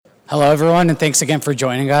Hello, everyone, and thanks again for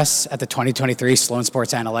joining us at the 2023 Sloan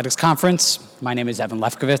Sports Analytics Conference. My name is Evan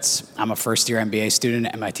Lefkowitz. I'm a first-year MBA student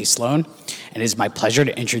at MIT Sloan, and it is my pleasure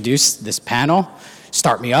to introduce this panel,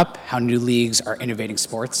 Start Me Up, How New Leagues Are Innovating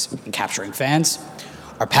Sports and Capturing Fans.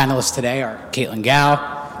 Our panelists today are Katlyn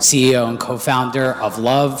Gao, CEO and co-founder of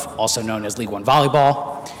LOVB, also known as One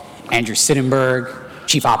Volleyball, Andrew Sinnenberg,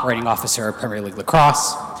 Chief Operating Officer of Premier League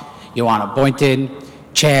Lacrosse, Johanna Boynton,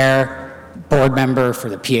 Chair, board member for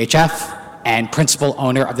the PHF, and principal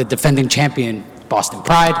owner of the defending champion Boston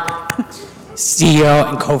Pride, CEO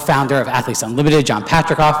and co-founder of Athletes Unlimited, Jon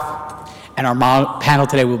Patricof, and our panel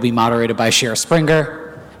today will be moderated by Shira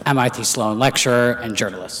Springer, MIT Sloan Lecturer and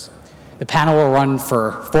Journalist. The panel will run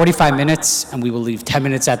for 45 minutes, and we will leave 10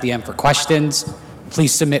 minutes at the end for questions.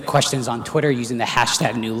 Please submit questions on Twitter using the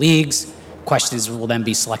hashtag #NewLeagues. Questions will then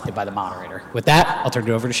be selected by the moderator. With that, I'll turn it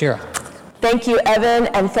over to Shira. Thank you, Evan,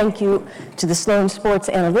 and thank you to the Sloan Sports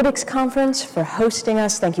Analytics Conference for hosting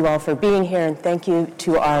us. Thank you all for being here, and thank you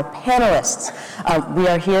to our panelists. We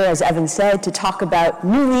are here, as Evan said, to talk about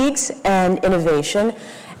new leagues and innovation.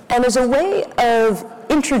 And as a way of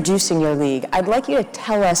introducing your league, I'd like you to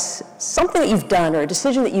tell us something that you've done or a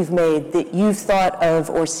decision that you've made that you've thought of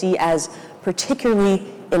or see as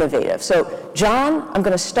particularly innovative. So, Jon, I'm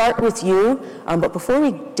going to start with you, but before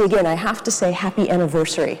we dig in, I have to say happy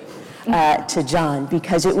anniversary to Jon,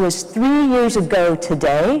 because it was 3 years ago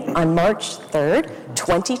today, on March 3rd,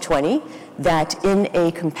 2020, that in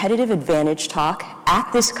a competitive advantage talk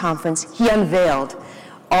at this conference, he unveiled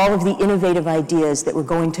all of the innovative ideas that were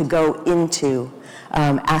going to go into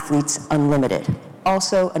Athletes Unlimited.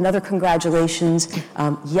 Also, another congratulations,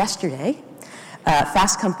 yesterday,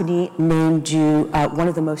 Fast Company named you one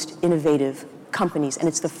of the most innovative companies, and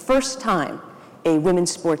it's the first time a women's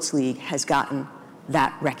sports league has gotten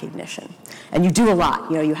that recognition. And you do a lot.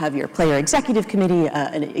 You know, you have your player executive committee,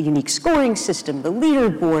 a unique scoring system, the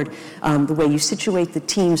leaderboard, the way you situate the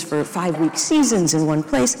teams for 5-week seasons in one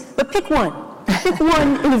place. But pick one. Pick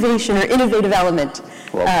one innovation or innovative element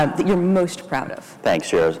that you're most proud of. Thanks,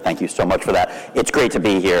 Shira. Thank you so much for that. It's great to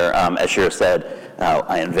be here. As Shira said,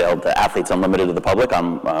 I unveiled Athletes Unlimited to the public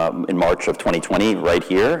in March of 2020 right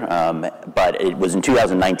here. But it was in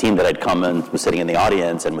 2019 that I'd come and was sitting in the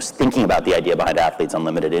audience and was thinking about the idea behind Athletes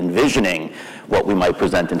Unlimited, envisioning what we might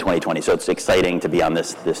present in 2020. So it's exciting to be on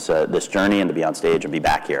this journey and to be on stage and be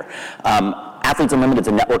back here. Athletes Unlimited is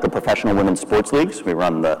a network of professional women's sports leagues. We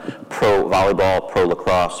run the pro volleyball, pro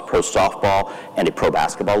lacrosse, pro softball, and a pro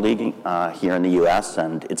basketball league here in the U.S.,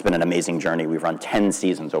 and it's been an amazing journey. We've run 10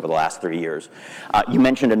 seasons over the last 3 years. You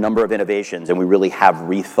mentioned a number of innovations, and we really have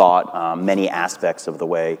rethought many aspects of the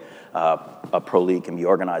way a pro league can be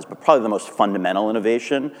organized, but probably the most fundamental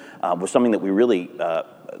innovation was something that we really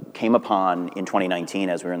came upon in 2019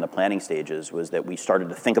 as we were in the planning stages, was that we started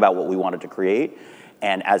to think about what we wanted to create.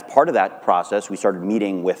 And as part of that process, we started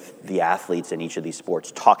meeting with the athletes in each of these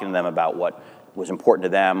sports, talking to them about what was important to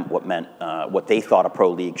them, what they thought a pro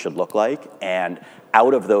league should look like. And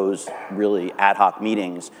out of those really ad hoc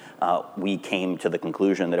meetings, we came to the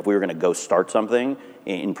conclusion that if we were going to go start something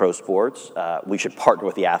in pro sports, we should partner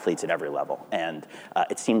with the athletes at every level. And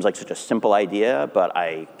it seems like such a simple idea, but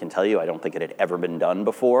I can tell you, I don't think it had ever been done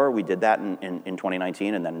before. We did that in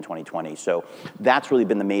 2019 and then in 2020. So that's really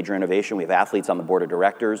been the major innovation. We have athletes on the board of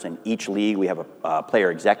directors. In each league, we have a player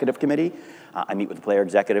executive committee. I meet with the player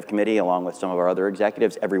executive committee along with some of our other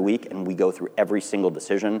executives every week, and we go through every single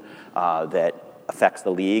decision that affects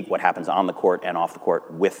the league, what happens on the court and off the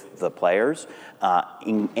court with the players,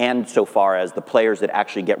 and so far as the players that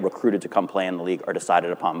actually get recruited to come play in the league are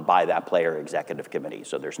decided upon by that player executive committee.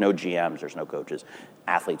 So there's no GMs, there's no coaches.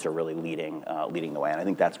 Athletes are really leading the way, and I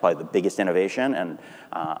think that's probably the biggest innovation, and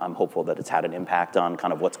I'm hopeful that it's had an impact on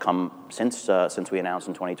kind of what's come since we announced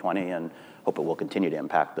in 2020, and hope it will continue to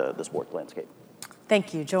impact the sports landscape.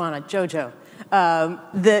 Thank you, Johanna. Jojo.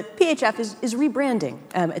 The PHF is rebranding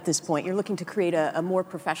at this point. You're looking to create a more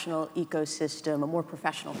professional ecosystem, a more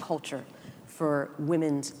professional culture for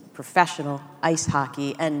women's professional ice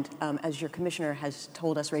hockey. And as your commissioner has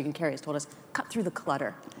told us, Reagan Carey has told us, cut through the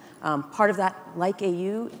clutter. Part of that, like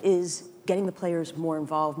AU, is getting the players more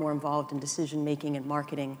involved in decision-making and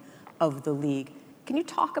marketing of the league. Can you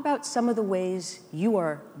talk about some of the ways you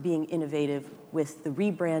are being innovative with the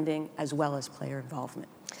rebranding as well as player involvement?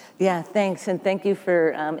 Yeah, thanks, and thank you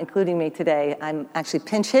for including me today. I'm actually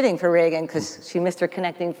pinch hitting for Reagan because she missed her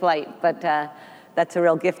connecting flight, but that's a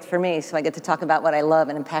real gift for me, so I get to talk about what I love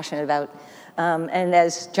and am passionate about. And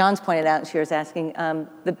as Jon's pointed out, she was asking,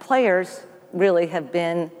 the players really have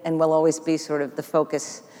been and will always be sort of the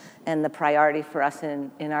focus and the priority for us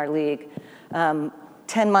in our league.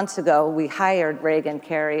 10 months ago, we hired Reagan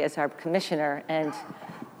Carey as our commissioner, and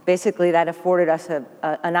basically that afforded us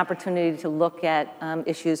an opportunity to look at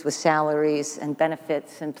issues with salaries and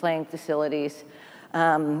benefits and playing facilities.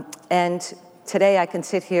 And today I can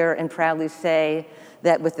sit here and proudly say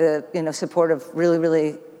that with the support of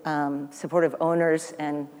really supportive owners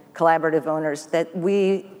and collaborative owners, that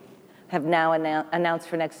we have now announced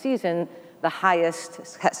for next season the highest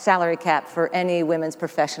salary cap for any women's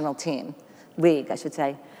professional league, I should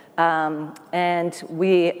say. And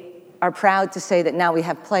we are proud to say that now we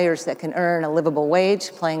have players that can earn a livable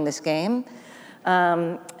wage playing this game.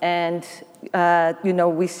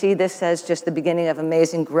 We see this as just the beginning of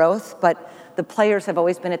amazing growth, but the players have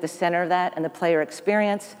always been at the center of that, and the player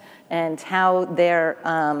experience and how their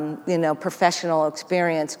professional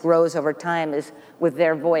experience grows over time is with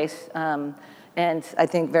their voice. And I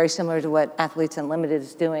think very similar to what Athletes Unlimited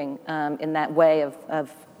is doing in that way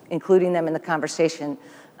of including them in the conversation.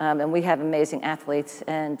 And we have amazing athletes,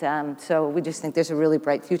 and so we just think there's a really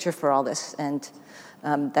bright future for all this. And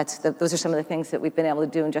those are some of the things that we've been able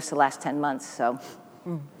to do in just the last 10 months. So,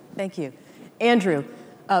 Thank you. Andrew,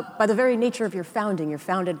 by the very nature of your founding, you're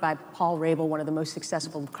founded by Paul Rabel, one of the most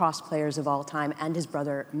successful lacrosse players of all time, and his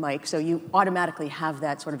brother Mike. So you automatically have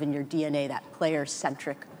that sort of in your DNA, that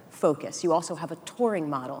player-centric focus. You also have a touring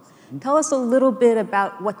model. Tell us a little bit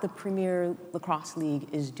about what the Premier Lacrosse League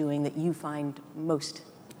is doing that you find most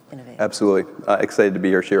innovative. Absolutely. Excited to be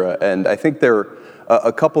here, Shira. And I think there are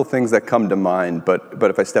a couple things that come to mind, but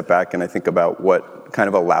if I step back and I think about what kind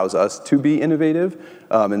of allows us to be innovative,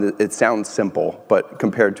 and it sounds simple, but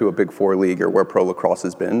compared to a Big Four league or where pro lacrosse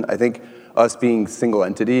has been, I think us being single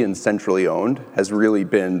entity and centrally owned has really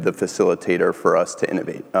been the facilitator for us to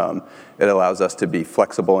innovate. It allows us to be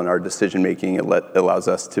flexible in our decision making. It allows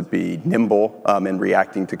us to be nimble in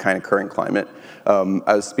reacting to kind of current climate.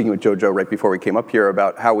 I was speaking with JoJo right before we came up here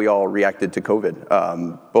about how we all reacted to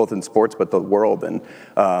COVID, both in sports but the world. And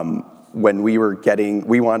when we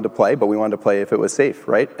wanted to play, but we wanted to play if it was safe,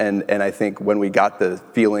 right? And I think when we got the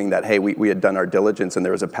feeling that, hey, we had done our diligence and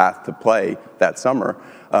there was a path to play that summer,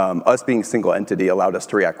 us being single entity allowed us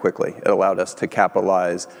to react quickly. It allowed us to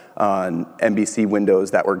capitalize on NBC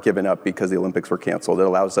windows that were given up because the Olympics were canceled. It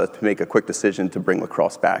allows us to make a quick decision to bring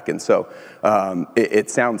lacrosse back. And so it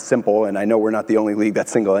sounds simple, and I know we're not the only league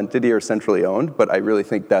that's single entity or centrally owned, but I really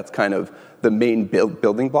think that's kind of the main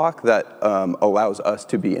building block that allows us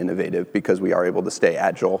to be innovative, because we are able to stay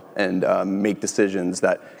agile and make decisions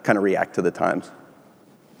that kind of react to the times.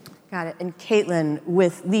 Got it. And Katlyn,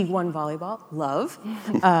 with League One Volleyball, love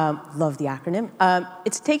the acronym,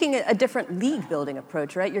 it's taking a different league building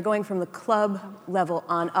approach, right? You're going from the club level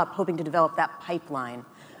on up, hoping to develop that pipeline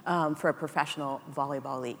for a professional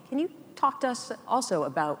volleyball league. Can you talk to us also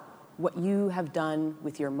about what you have done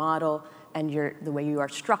with your model and the way you are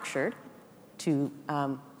structured to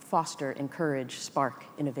foster, encourage, spark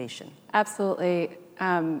innovation? Absolutely.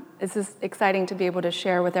 It's just exciting to be able to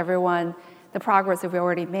share with everyone the progress that we've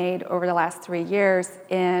already made over the last 3 years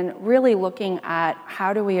in really looking at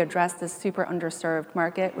how do we address this super underserved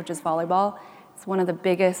market, which is volleyball. It's one of the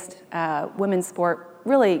biggest women's sport,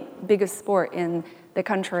 really biggest sport in the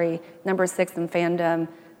country, number 6 in fandom,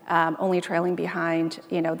 only trailing behind,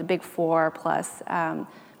 the Big Four plus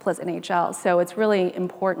NHL. So it's really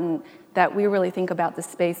important that we really think about the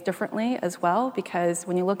space differently as well, because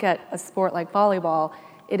when you look at a sport like volleyball,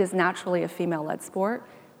 it is naturally a female-led sport,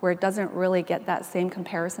 where it doesn't really get that same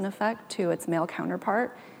comparison effect to its male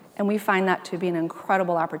counterpart. And we find that to be an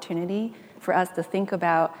incredible opportunity for us to think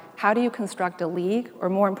about how do you construct a league, or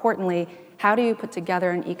more importantly, how do you put together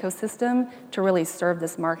an ecosystem to really serve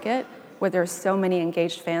this market where there's so many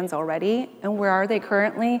engaged fans already. And where are they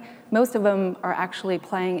currently? Most of them are actually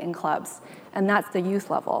playing in clubs. And that's the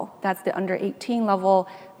youth level. That's the under 18 level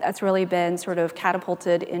that's really been sort of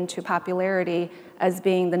catapulted into popularity as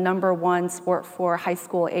being the #1 sport for high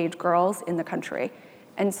school age girls in the country.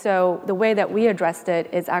 And so the way that we addressed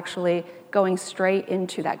it is actually going straight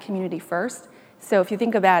into that community first. So if you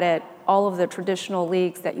think about it, all of the traditional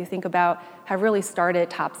leagues that you think about have really started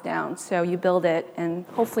tops down. So you build it and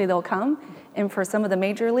hopefully they'll come. And for some of the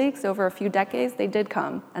major leagues over a few decades, they did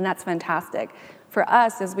come, and that's fantastic. For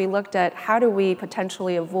us, as we looked at how do we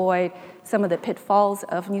potentially avoid some of the pitfalls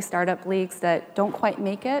of new startup leagues that don't quite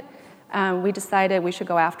make it, we decided we should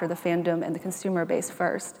go after the fandom and the consumer base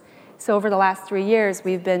first. So over the last 3 years,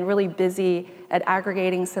 we've been really busy at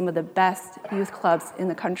aggregating some of the best youth clubs in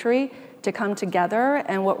the country to come together.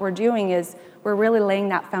 And what we're doing is we're really laying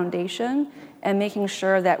that foundation and making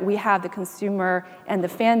sure that we have the consumer and the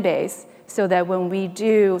fan base so that when we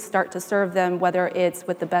do start to serve them, whether it's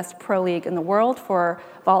with the best pro league in the world for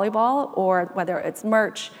volleyball or whether it's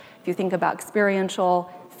merch, if you think about experiential,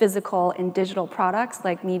 physical, and digital products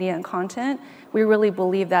like media and content, we really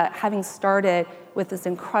believe that having started with this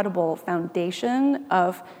incredible foundation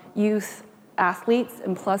of youth athletes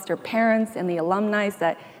and plus their parents and the alumni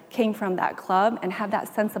that came from that club and have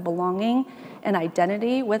that sense of belonging and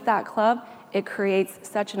identity with that club, it creates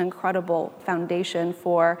such an incredible foundation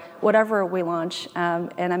for whatever we launch.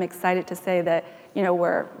 And I'm excited to say that,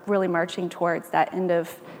 we're really marching towards that end of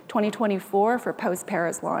 2024 for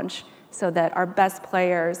post-Paris launch so that our best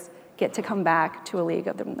players get to come back to a league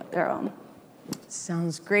of their own.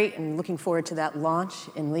 Sounds great, and looking forward to that launch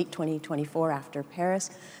in late 2024 after Paris.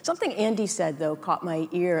 Something Andy said, though, caught my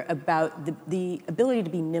ear about the ability to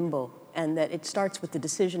be nimble, and that it starts with the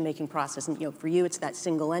decision-making process. And for you, it's that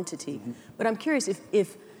single entity. Mm-hmm. But I'm curious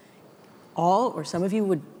if all or some of you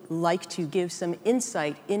would like to give some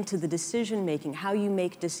insight into the decision-making, how you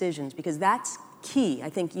make decisions, because that's key. I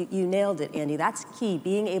think you nailed it, Andy. That's key.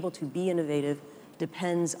 Being able to be innovative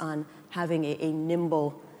depends on having a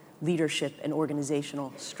nimble leadership and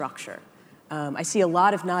organizational structure. I see a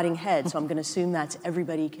lot of nodding heads, so I'm going to assume that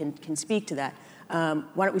everybody can speak to that.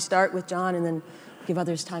 Why don't we start with Jon and then give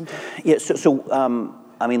others time to... Yeah,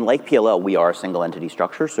 like PLL, we are a single entity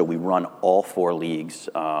structure, so we run all 4 leagues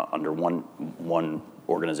under one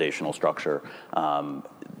organizational structure.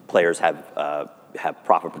 Players have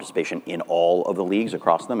profit participation in all of the leagues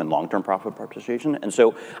across them and long-term profit participation. And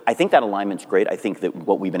so I think that alignment's great. I think that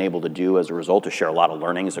what we've been able to do as a result is share a lot of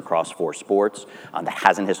learnings across 4 sports that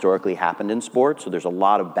hasn't historically happened in sports. So there's a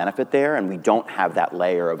lot of benefit there, and we don't have that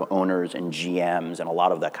layer of owners and GMs and a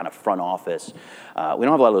lot of that kind of front office. We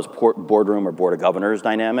don't have a lot of those boardroom or board of governors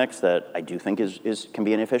dynamics that I do think can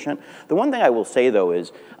be inefficient. The one thing I will say, though,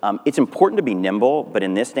 is it's important to be nimble, but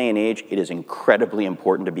in this day and age, it is incredibly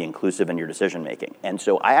important to be inclusive in your decision-making. And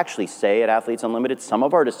so I actually say at Athletes Unlimited, some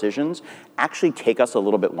of our decisions actually take us a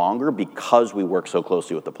little bit longer because we work so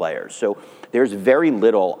closely with the players. So there's very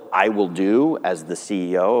little I will do as the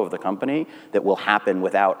CEO of the company that will happen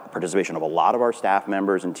without participation of a lot of our staff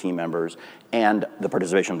members and team members and the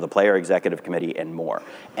participation of the player executive committee and more.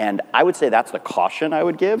 And I would say that's the caution I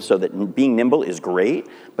would give, so that being nimble is great,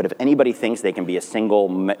 but if anybody thinks they can be a single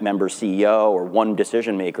member CEO or one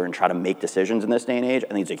decision maker and try to make decisions in this day and age,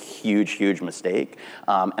 I think it's a huge, huge mistake.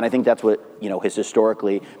 And I think that's what, has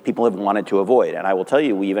historically people have wanted to avoid. And I will tell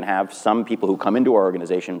you, we even have some people who come into our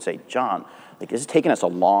organization and say, Jon, this has taken us a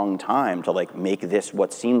long time to make this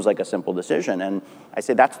what seems like a simple decision. And I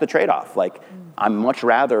say that's the trade-off. I'm much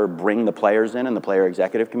rather bring the players in and the player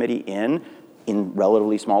executive committee in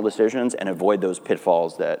relatively small decisions and avoid those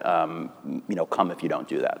pitfalls that come if you don't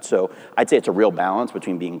do that. So I'd say it's a real balance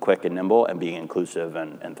between being quick and nimble and being inclusive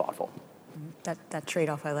and thoughtful. That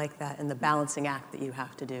trade-off, I like that, and the balancing act that you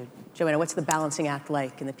have to do. Joanna, what's the balancing act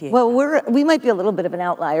like in the PA? Well, we might be a little bit of an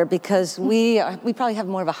outlier because we probably have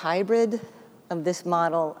more of a hybrid of this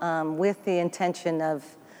model with the intention of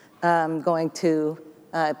going to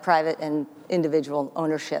private and individual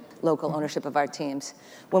ownership, local ownership of our teams.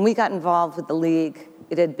 When we got involved with the league,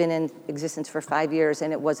 it had been in existence for 5 years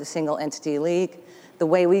and it was a single entity league. The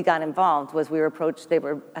way we got involved was we were approached,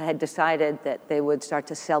 had decided that they would start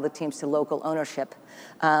to sell the teams to local ownership.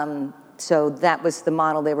 So that was the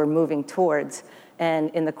model they were moving towards. And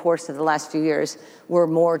in the course of the last few years, we're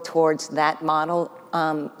more towards that model.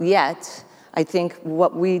 Yet, I think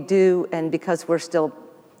what we do, and because we're still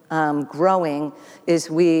growing, is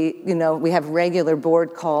we have regular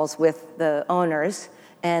board calls with the owners,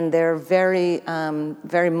 and they're very,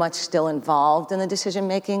 very much still involved in the decision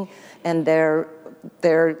making, and their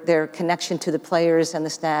connection to the players and the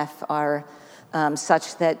staff are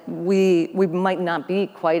such that we might not be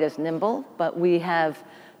quite as nimble, but we have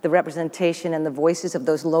the representation and the voices of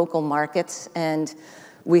those local markets, and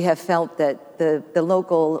we have felt that the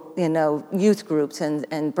local youth groups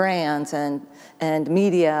and brands and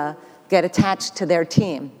media get attached to their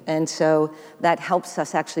team, and so that helps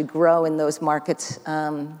us actually grow in those markets.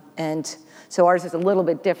 And so ours is a little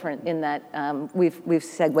bit different in that we've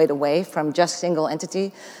segued away from just single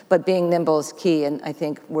entity, but being nimble is key. And I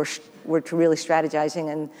think we're really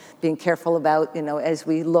strategizing and being careful about as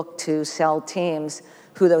we look to sell teams,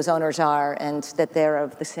 who those owners are and that they're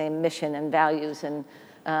of the same mission and values and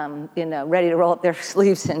ready to roll up their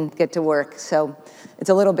sleeves and get to work. So it's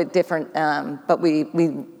a little bit different, but we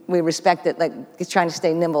respect it. Trying to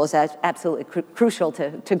stay nimble is absolutely crucial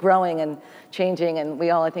to growing and changing. And we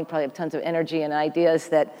all, I think, probably have tons of energy and ideas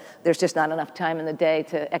that there's just not enough time in the day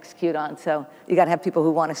to execute on. So you got to have people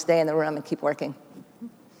who want to stay in the room and keep working.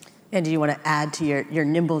 And do you want to add to your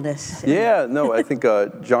nimbleness? Yeah, no, I think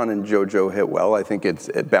John and JoJo hit well. I think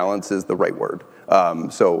balance is the right word.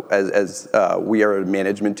 So as we are a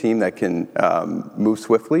management team that can move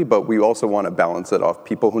swiftly, but we also want to balance it off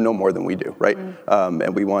people who know more than we do, right?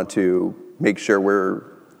 And we want to make sure we're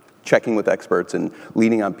checking with experts and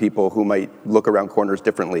leaning on people who might look around corners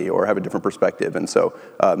differently or have a different perspective. And so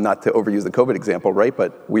not to overuse the COVID example, right,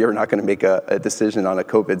 but we are not going to make a decision on a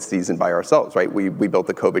COVID season by ourselves, right? We built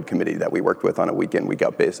a COVID committee that we worked with on a week-in,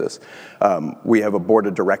 week-out basis. We have a board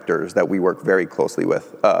of directors that we work very closely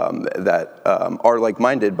with that are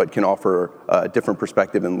like-minded but can offer a different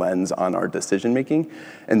perspective and lens on our decision-making.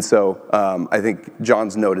 And so I think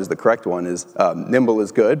John's note is the correct one, is nimble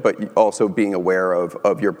is good, but also being aware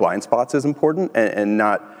of your blind spots is important, and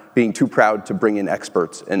not being too proud to bring in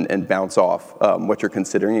experts and bounce off what you're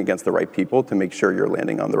considering against the right people to make sure you're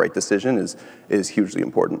landing on the right decision is hugely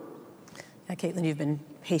important. Yeah, Katlyn, you've been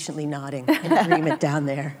patiently nodding in agreement down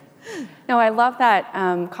there. No, I love that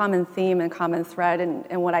common theme and common thread,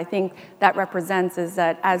 and what I think that represents is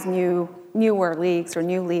that as newer leagues or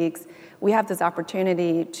new leagues, we have this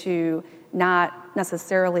opportunity to not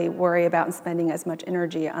necessarily worry about spending as much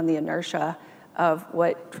energy on the inertia of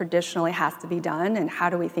what traditionally has to be done, and how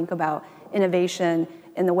do we think about innovation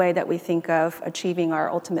in the way that we think of achieving our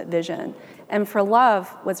ultimate vision. And for Love,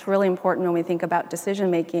 what's really important when we think about decision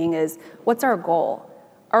making is, what's our goal?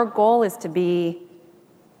 Our goal is to be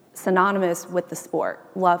synonymous with the sport.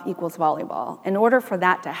 Love equals volleyball. In order for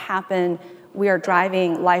that to happen, we are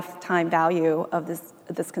driving lifetime value of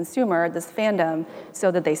this consumer, this fandom,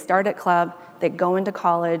 so that they start at club, they go into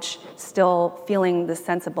college, still feeling the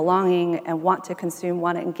sense of belonging and want to consume,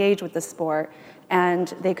 want to engage with the sport, and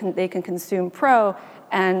they can consume pro,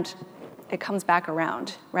 and it comes back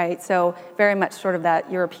around, right? So very much sort of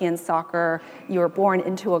that European soccer, you're born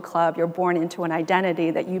into a club, you're born into an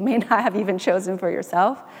identity that you may not have even chosen for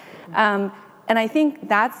yourself. And I think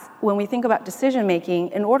that's when we think about decision making,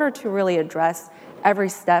 in order to really address every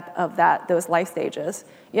step of those life stages,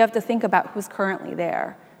 you have to think about who's currently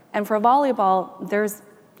there. And for volleyball, there's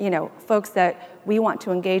folks that we want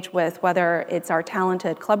to engage with, whether it's our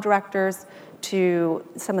talented club directors to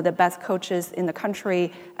some of the best coaches in the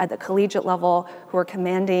country at the collegiate level who are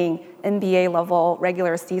commanding NBA level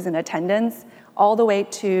regular season attendance, all the way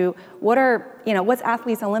to what's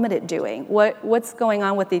Athletes Unlimited doing? What's going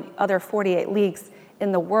on with the other 48 leagues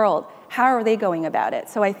in the world? How are they going about it?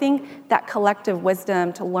 So I think that collective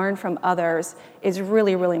wisdom to learn from others is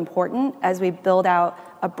really, really important as we build out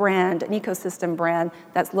a brand, an ecosystem brand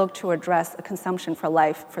that's looked to address a consumption for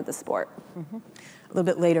life for the sport. Mm-hmm. A little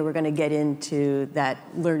bit later, we're going to get into that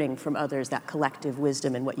learning from others, that collective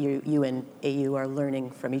wisdom, and what you and AU are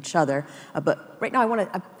learning from each other. But right now, I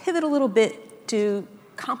want to pivot a little bit to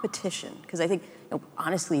competition, because I think,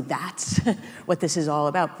 honestly, that's what this is all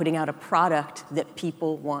about, putting out a product that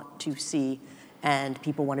people want to see and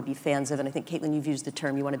people want to be fans of. And I think, Katlyn, you've used the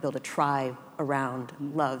term, you want to build a tribe around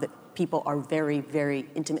Love that people are very, very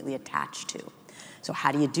intimately attached to. So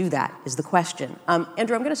how do you do that is the question.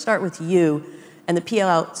 Andrew, I'm going to start with you and the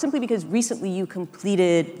PLL, simply because recently you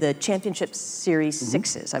completed the Championship Series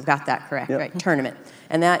Sixes. I've got that correct, right? Tournament.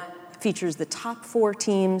 And that features the top 4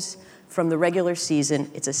 teams from the regular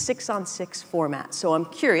season. It's a 6-on-6 format. So I'm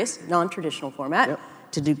curious, non-traditional format,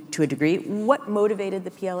 to a degree, what motivated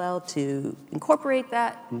the PLL to incorporate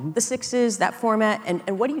that, the sixes, that format,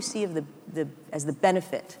 and what do you see of as the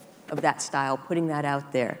benefit of that style, putting that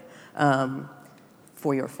out there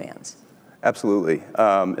for your fans? Absolutely.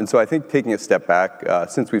 And so I think taking a step back,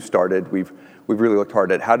 since we've started, we've really looked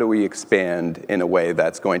hard at how do we expand in a way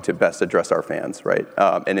that's going to best address our fans, right?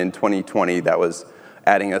 And in 2020, that was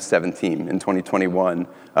adding a 7th team. In 2021,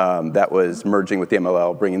 that was merging with the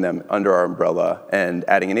MLL, bringing them under our umbrella, and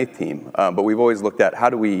adding an 8th team. But we've always looked at how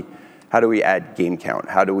do we add game count?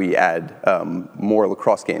 How do we add more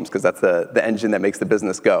lacrosse games? Because that's the engine that makes the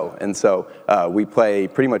business go. And so we play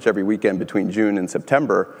pretty much every weekend between June and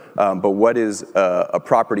September. But what is a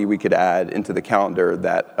property we could add into the calendar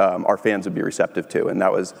that our fans would be receptive to? And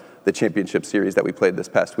that was the Championship Series that we played this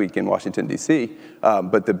past week in Washington, D.C.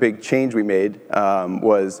 But the big change we made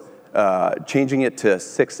was changing it to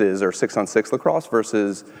sixes or 6-on-6 lacrosse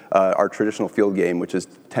versus our traditional field game, which is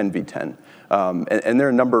 10v10. And there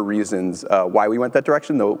are a number of reasons why we went that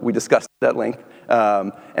direction, though we discussed it at length.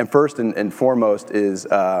 And first and foremost is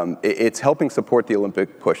it's helping support the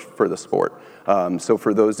Olympic push for the sport. So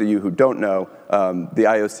for those of you who don't know, the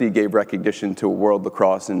IOC gave recognition to World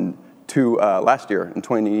Lacrosse last year in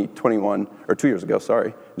 2021, or 2 years ago,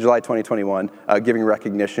 sorry, July 2021, giving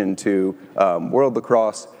recognition to World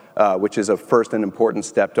Lacrosse, which is a first and important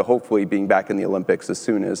step to hopefully being back in the Olympics as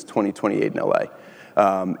soon as 2028 in LA.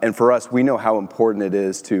 And for us, we know how important it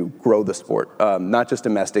is to grow the sport, not just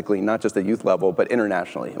domestically, not just at youth level, but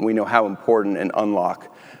internationally. And we know how important an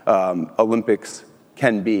unlock Olympics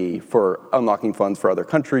can be for unlocking funds for other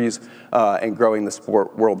countries and growing the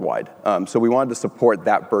sport worldwide. So we wanted to support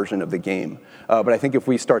that version of the game. But I think if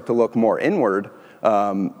we start to look more inward,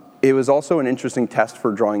 it was also an interesting test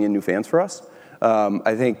for drawing in new fans for us.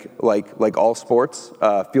 I think, like all sports,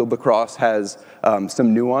 field lacrosse has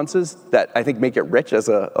some nuances that I think make it rich as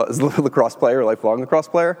a lacrosse player, a lifelong lacrosse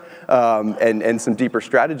player, and some deeper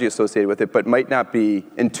strategy associated with it, but might not be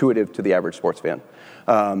intuitive to the average sports fan.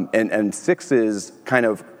 And Sixes kind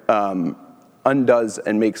of undoes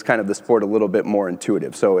and makes kind of the sport a little bit more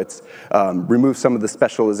intuitive. So it's removes some of the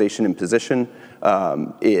specialization in position.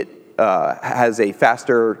 It has a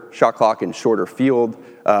faster shot clock and shorter field.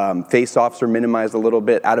 Face-offs are minimized a little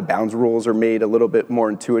bit. Out-of-bounds rules are made a little bit more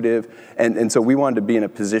intuitive. And so we wanted to be in a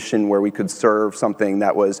position where we could serve something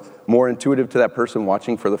that was more intuitive to that person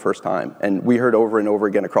watching for the first time. And we heard over and over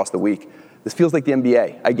again across the week, this feels like the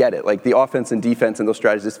NBA. I get it. Like the offense and defense and those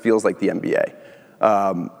strategies, this feels like the NBA.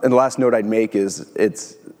 And the last note I'd make is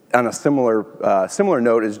it's on a similar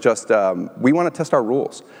note is just we want to test our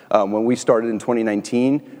rules. When we started in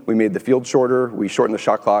 2019, we made the field shorter, we shortened the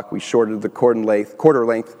shot clock, we shortened the quarter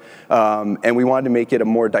length, and we wanted to make it a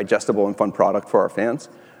more digestible and fun product for our fans.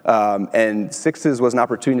 And Sixes was an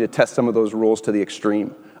opportunity to test some of those rules to the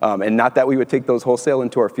extreme. And not that we would take those wholesale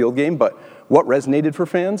into our field game, but what resonated for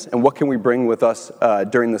fans and what can we bring with us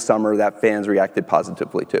during the summer that fans reacted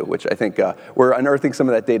positively to, which I think we're unearthing some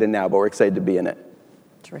of that data now, but we're excited to be in it.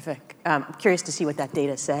 Terrific. I'm curious to see what that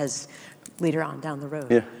data says later on down the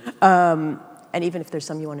road. Yeah. And even if there's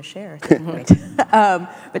some you want to share at this point.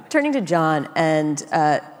 But turning to Jon, and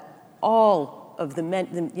all of the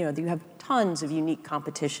men, you have tons of unique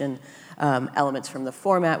competition elements from the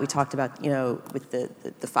format. We talked about, with the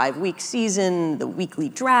 5-week season, the weekly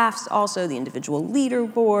drafts, also the individual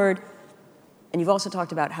leaderboard. And you've also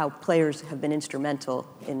talked about how players have been instrumental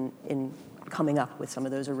in coming up with some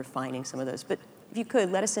of those or refining some of those. But if you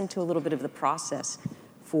could, let us into a little bit of the process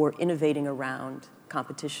for innovating around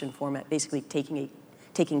competition format, basically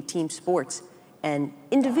taking team sports and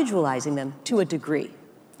individualizing them to a degree.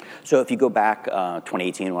 So if you go back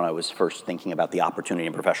 2018, when I was first thinking about the opportunity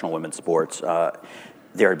in professional women's sports,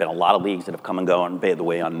 there had been a lot of leagues that have come and gone, by the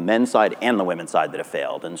way, on the men's side and the women's side that have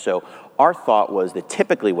failed. And so our thought was that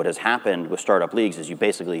typically what has happened with startup leagues is you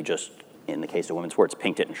basically just, in the case of women's sports,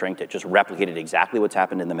 pinked it and shrinked it, just replicated exactly what's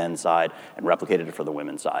happened in the men's side and replicated it for the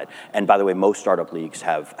women's side. And by the way, most startup leagues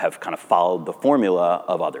have kind of followed the formula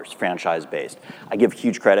of others, franchise-based. I give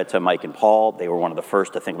huge credit to Mike and Paul. They were one of the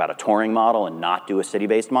first to think about a touring model and not do a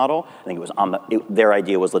city-based model. I think it was their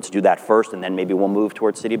idea was let's do that first and then maybe we'll move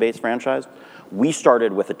towards city-based franchise. We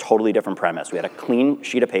started with a totally different premise. We had a clean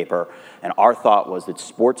sheet of paper, and our thought was that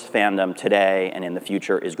sports fandom today and in the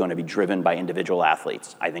future is going to be driven by individual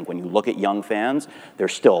athletes. I think when you look at young fans,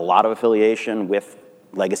 there's still a lot of affiliation with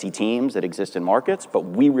legacy teams that exist in markets, but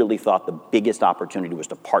we really thought the biggest opportunity was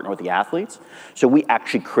to partner with the athletes. So we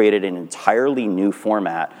actually created an entirely new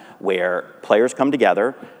format where players come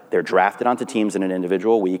together, they're drafted onto teams in an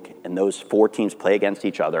individual week, and those 4 teams play against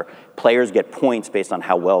each other. Players get points based on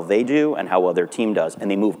how well they do and how well their team does,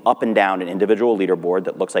 and they move up and down an individual leaderboard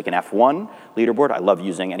that looks like an F1 leaderboard. I love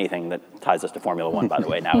using anything that ties us to Formula One, by the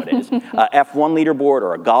way, nowadays. F1 leaderboard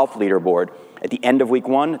or a golf leaderboard. At the end of week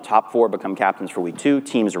 1, top 4 become captains for week 2,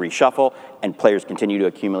 teams reshuffle, and players continue to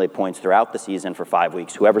accumulate points throughout the season for 5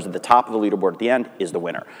 weeks. Whoever's at the top of the leaderboard at the end is the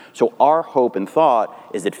winner. So our hope and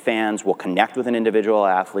thought is that fans will connect with an individual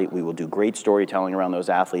athlete, we will do great storytelling around those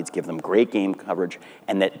athletes, give them great game coverage,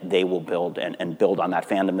 and that they will build and build on that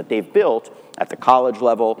fandom that they've built at the college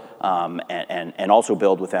level and also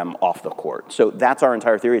build with them off the court. So that's our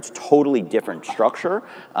entire theory. It's totally different structure,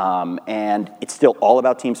 and it's still all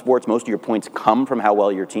about team sports. Most of your points come from how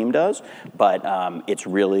well your team does, but it's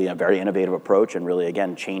really a very innovative approach and really,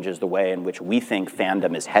 again, changes the way in which we think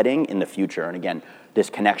fandom is heading in the future. And again, this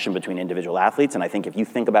connection between individual athletes. And I think if you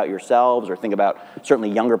think about yourselves or think about certainly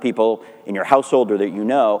younger people in your household or that you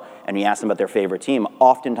know, and you ask them about their favorite team,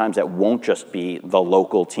 oftentimes that won't just be the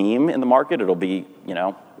local team in the market. It'll be,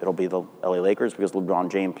 it'll be the LA Lakers because LeBron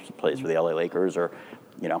James plays for the LA Lakers, or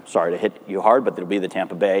sorry to hit you hard, but it'll be the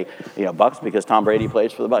Tampa Bay, Bucks because Tom Brady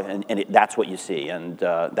plays for the Bucks, and that's what you see, and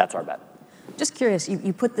that's our bet. Just curious,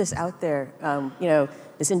 you put this out there,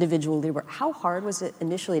 this individual leaderboard. How hard was it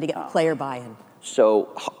initially to get player buy-in? So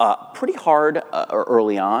pretty hard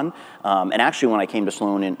early on. And actually, when I came to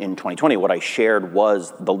Sloan in 2020, what I shared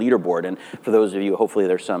was the leaderboard. And for those of you, hopefully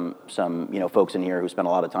there's some folks in here who spend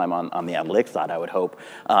a lot of time on the analytics side, I would hope.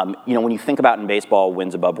 When you think about in baseball,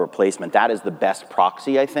 wins above replacement, that is the best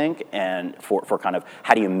proxy, I think, and for kind of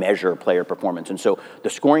how do you measure player performance. And so the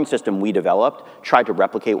scoring system we developed tried to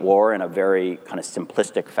replicate WAR in a very kind of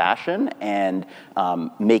simplistic fashion and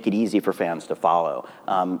make it easy for fans to follow.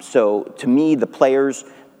 So to me, the players,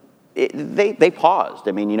 they paused.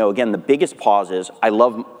 I mean, again, the biggest pause is, I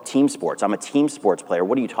love team sports. I'm a team sports player.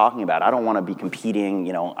 What are you talking about? I don't want to be competing,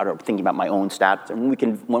 I don't thinking about my own stats.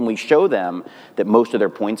 And when we show them that most of their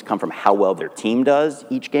points come from how well their team does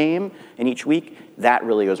each game and each week, that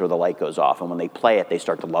really is where the light goes off. And when they play it, they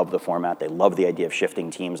start to love the format. They love the idea of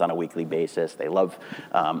shifting teams on a weekly basis. They love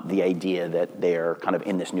the idea that they're kind of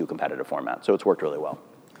in this new competitive format. So it's worked really well.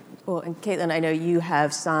 Well, and Katlyn, I know you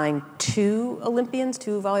have signed two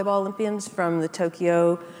volleyball Olympians from the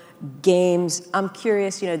Tokyo Games. I'm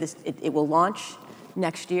curious, it will launch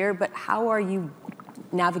next year, but how are you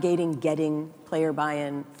navigating getting player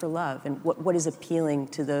buy-in for Love, and what is appealing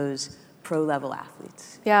to those pro-level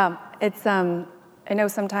athletes? Yeah, it's, I know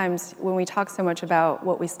sometimes when we talk so much about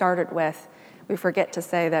what we started with, we forget to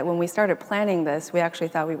say that when we started planning this, we actually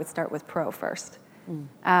thought we would start with pro first.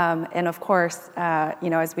 And of course,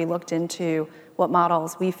 as we looked into what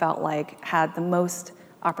models we felt like had the most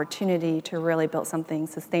opportunity to really build something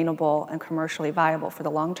sustainable and commercially viable for the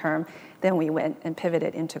long term, then we went and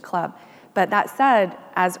pivoted into club. But that said,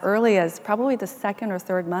 as early as probably the second or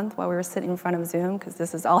third month while we were sitting in front of Zoom, because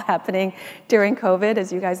this is all happening during COVID,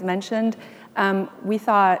 as you guys mentioned, we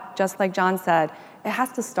thought, just like Jon said,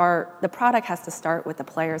 the product has to start with the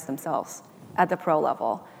players themselves at the pro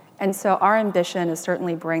level. And so our ambition is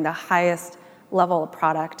certainly bring the highest level of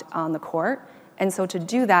product on the court. And so to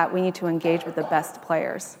do that, we need to engage with the best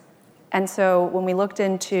players. And so when we looked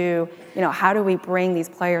into, how do we bring these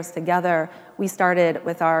players together, we started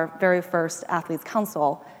with our very first Athletes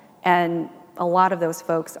Council. And a lot of those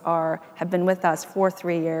folks have been with us for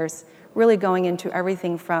 3 years, really going into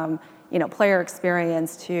everything from, player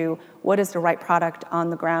experience to what is the right product on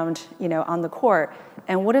the ground, on the court,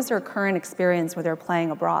 and what is their current experience when they're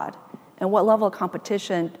playing abroad, and what level of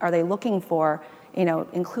competition are they looking for,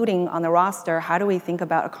 including on the roster. How do we think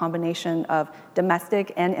about a combination of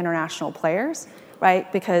domestic and international players,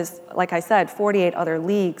 right? Because, like I said, 48 other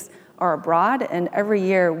leagues are abroad, and every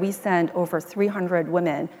year we send over 300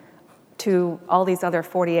 women to all these other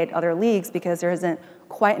 48 other leagues because there isn't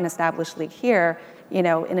quite an established league here, in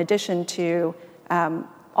addition to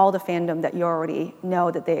all the fandom that you already know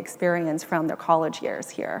that they experience from their college years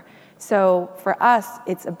here. So for us,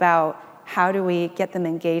 it's about how do we get them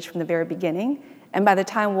engaged from the very beginning. And by the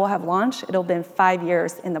time we'll have launched, it'll have been 5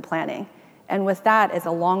 years in the planning. And with that is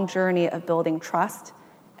a long journey of building trust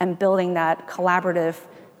and building that collaborative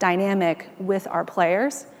dynamic with our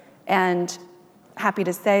players. And happy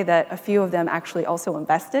to say that a few of them actually also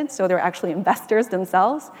invested, so they're actually investors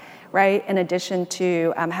themselves, right, in addition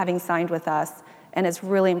to having signed with us. And it's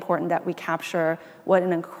really important that we capture what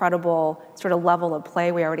an incredible sort of level of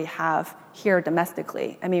play we already have here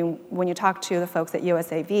domestically. I mean, when you talk to the folks at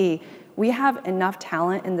USAV, we have enough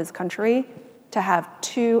talent in this country to have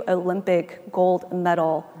 2 Olympic gold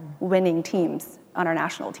medal winning teams on our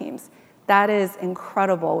national teams. That is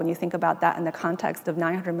incredible when you think about that in the context of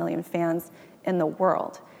 900 million fans in the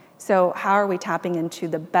world. So how are we tapping into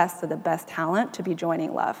the best of the best talent to be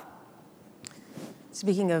joining Love?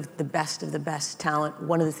 Speaking of the best talent,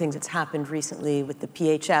 one of the things that's happened recently with the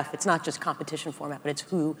PHF, it's not just competition format, but it's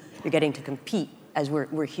who you're getting to compete, as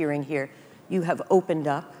we're hearing here. You have opened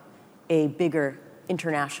up a bigger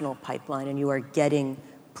international pipeline, and you are getting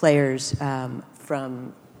players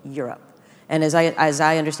from Europe. And as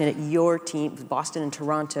I understand it, your team, Boston and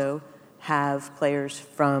Toronto, have players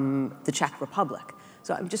from the Czech Republic.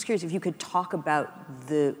 So I'm just curious if you could talk about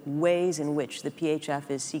the ways in which the PHF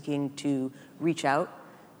is seeking to reach out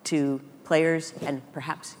to players and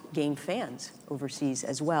perhaps gain fans overseas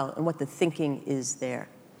as well, and what the thinking is there.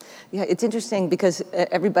 Yeah, it's interesting because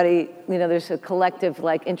everybody, there's a collective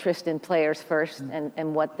interest in players first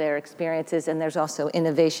and what their experience is, and there's also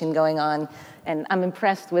innovation going on. And I'm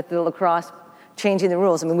impressed with the lacrosse changing the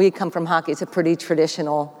rules. I mean, we come from hockey, it's a pretty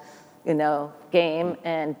traditional game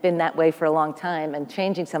and been that way for a long time, and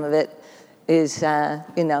changing some of it is,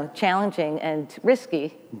 challenging and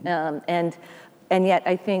risky. And yet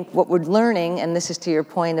I think what we're learning, and this is to your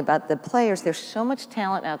point about the players, there's so much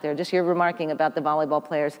talent out there. Just you're remarking about the volleyball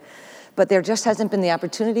players, But there just hasn't been the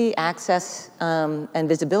opportunity, access, and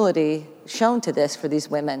visibility shown to this for these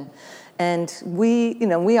women. And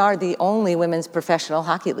we are the only women's professional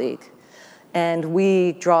hockey league. And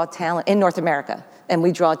we draw talent in North America. And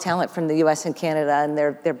we draw talent from the US and Canada, and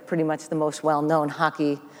they're pretty much the most well-known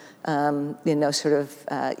hockey,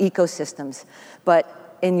 ecosystems. But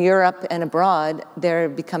in Europe and abroad, they're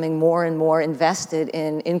becoming more and more invested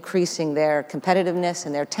in increasing their competitiveness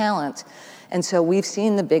and their talent. And so we've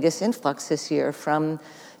seen the biggest influx this year from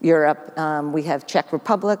Europe. We have Czech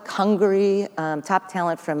Republic, Hungary, top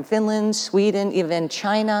talent from Finland, Sweden, even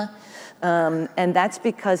China. And that's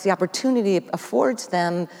because the opportunity affords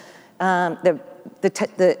them the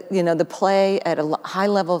play at a high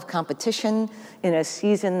level of competition in a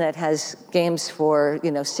season that has games for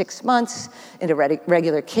 6 months in a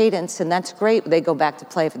regular cadence, and that's great. They go back to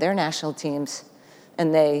play for their national teams,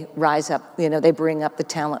 and they rise up. They bring up the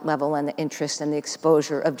talent level and the interest and the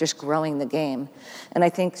exposure of just growing the game. And I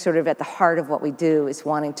think sort of at the heart of what we do is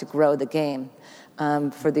wanting to grow the game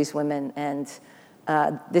for these women. And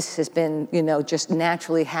this has been, just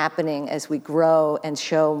naturally happening as we grow and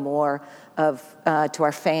show more of to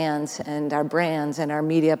our fans and our brands and our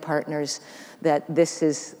media partners that this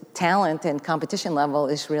is talent and competition level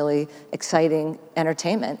is really exciting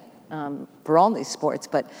entertainment for all these sports.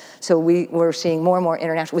 But so we're seeing more and more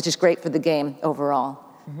international, which is great for the game overall,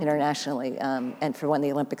 internationally, and for when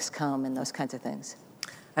the Olympics come and those kinds of things.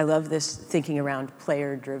 I love this thinking around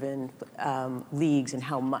player-driven leagues and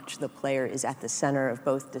how much the player is at the center of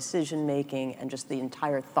both decision-making and just the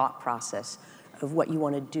entire thought process of what you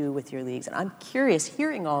want to do with your leagues. And I'm curious,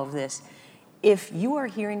 hearing all of this, if you are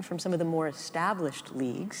hearing from some of the more established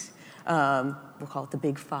leagues, we'll call it the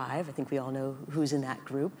Big Five, I think we all know who's in that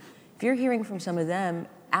group. If you're hearing from some of them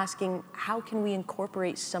asking, how can we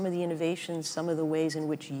incorporate some of the innovations, some of the ways in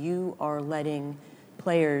which you are letting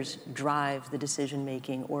players drive the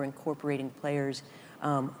decision-making or incorporating players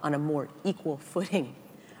on a more equal footing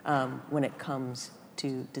when it comes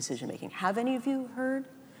to decision-making. Have any of you heard?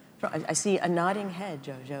 I see a nodding head,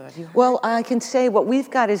 Jojo. Have you heard? Well, I can say what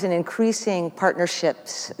we've got is increasing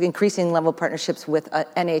level partnerships with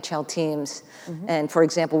NHL teams. Mm-hmm. And for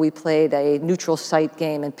example, we played a neutral site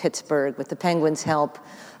game in Pittsburgh with the Penguins' help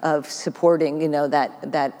of supporting,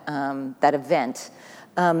 that event.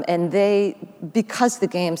 And because the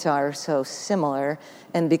games are so similar,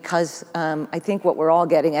 and because I think what we're all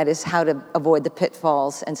getting at is how to avoid the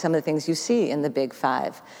pitfalls and some of the things you see in the Big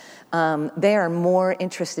Five. They are more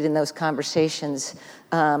interested in those conversations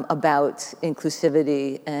about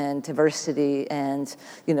inclusivity and diversity and,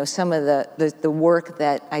 some of the work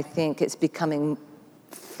that I think is becoming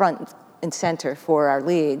front and center for our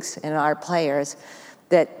leagues and our players,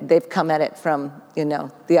 that they've come at it from,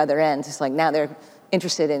 the other end. It's like now they're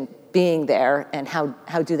interested in being there and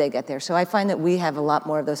how do they get there. So I find that we have a lot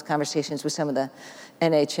more of those conversations with some of the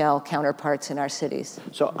NHL counterparts in our cities.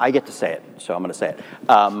 So I get to say it, so I'm going to say it.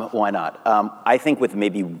 Why not? I think with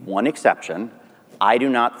maybe one exception, I do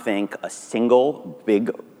not think a single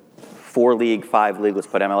big 4-league, 5-league, let's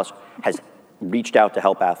put MLS, has reached out to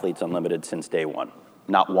help Athletes Unlimited since day one.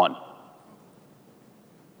 Not one.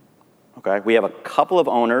 Okay? We have a couple of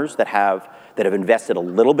owners that have invested a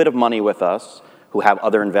little bit of money with us who have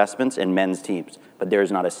other investments in men's teams. But there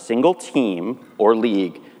is not a single team or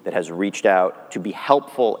league that has reached out to be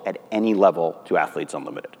helpful at any level to Athletes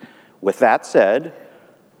Unlimited. With that said,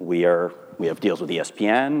 we have deals with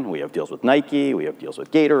ESPN, we have deals with Nike, we have deals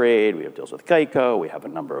with Gatorade, we have deals with Geico, we have a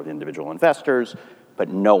number of individual investors, but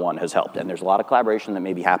no one has helped. And there's a lot of collaboration that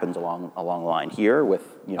maybe happens along the line here with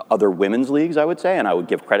other women's leagues, I would say, and I would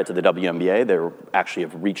give credit to the WNBA. They actually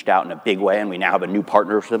have reached out in a big way, and we now have a new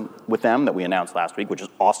partnership with them that we announced last week, which is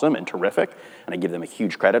awesome and terrific, and I give them a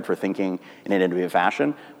huge credit for thinking in an innovative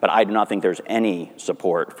fashion. But I do not think there's any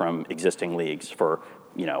support from existing leagues for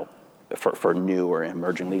new or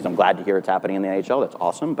emerging leagues. I'm glad to hear it's happening in the NHL. That's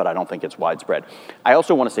awesome, but I don't think it's widespread. I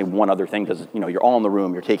also want to say one other thing, because you're all in the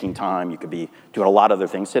room, you're taking time, you could be doing a lot of other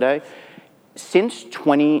things today. Since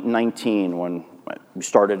 2019, when we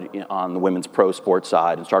started on the women's pro sports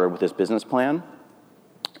side and started with this business plan,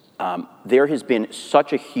 there has been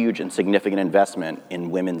such a huge and significant investment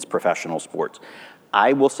in women's professional sports.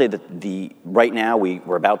 I will say that right now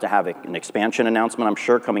we're about to have an expansion announcement, I'm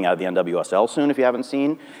sure, coming out of the NWSL soon, if you haven't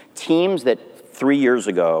seen. Teams that 3 years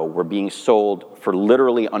ago were being sold for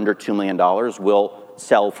literally under $2 million will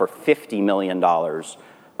sell for $50 million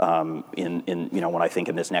when I think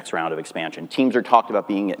in this next round of expansion. Teams are talked about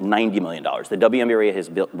being at $90 million. The WNBA has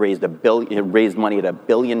raised money at $1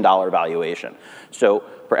 billion valuation. So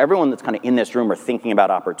for everyone that's kind of in this room or thinking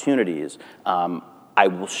about opportunities, I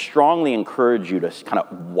will strongly encourage you to kind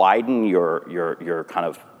of widen your kind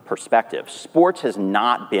of perspective. Sports has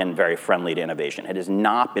not been very friendly to innovation. It has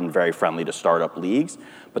not been very friendly to startup leagues,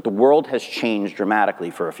 but the world has changed dramatically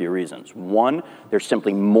for a few reasons. One, there's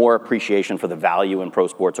simply more appreciation for the value in pro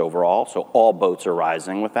sports overall, so all boats are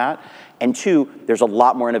rising with that. And two, there's a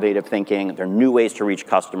lot more innovative thinking. There are new ways to reach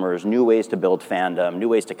customers, new ways to build fandom, new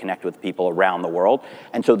ways to connect with people around the world.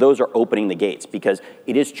 And so those are opening the gates, because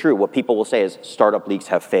it is true, what people will say is startup leagues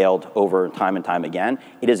have failed over time and time again.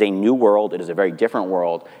 It is a new world, it is a very different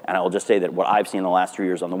world, and I will just say that what I've seen in the last 3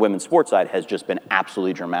 years on the women's sports side has just been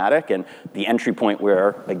absolutely dramatic. And the entry point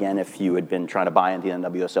where, again, if you had been trying to buy into the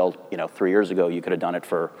NWSL, 3 years ago, you could have done it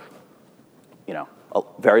for,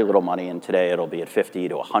 very little money, and today it'll be at 50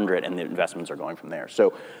 to 100, and the investments are going from there.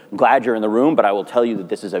 So I'm glad you're in the room, but I will tell you that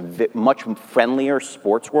this is a much friendlier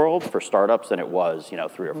sports world for startups than it was, 3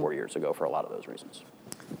 or 4 years ago for a lot of those reasons.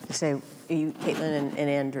 So, you, Katlyn and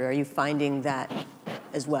Andrew, are you finding that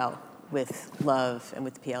as well with LOVE and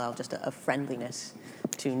with the PLL, just a friendliness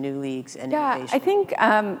to new leagues and innovation? I think,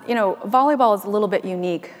 volleyball is a little bit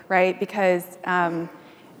unique, right? Because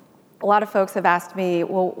a lot of folks have asked me,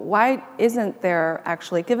 well, why isn't there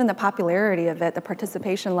actually, given the popularity of it, the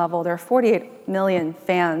participation level, there are 48 million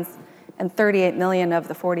fans, and 38 million of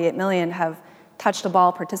the 48 million have touched a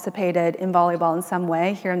ball, participated in volleyball in some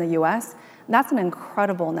way here in the US. And that's an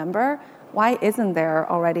incredible number. Why isn't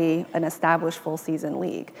there already an established full season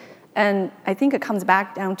league? And I think it comes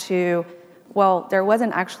back down to, well, there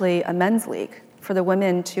wasn't actually a men's league for the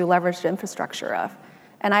women to leverage the infrastructure of.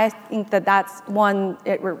 And I think that that's one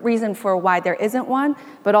reason for why there isn't one,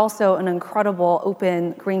 but also an incredible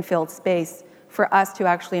open greenfield space for us to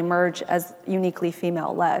actually emerge as uniquely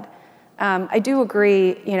female-led. I do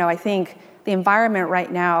agree, I think the environment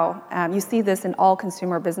right now, you see this in all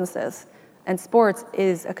consumer businesses, and sports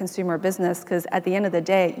is a consumer business because at the end of the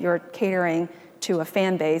day, you're catering to a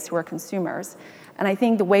fan base who are consumers. And I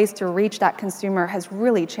think the ways to reach that consumer has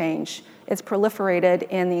really changed. It's proliferated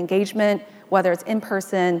in the engagement, whether it's in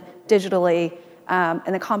person, digitally,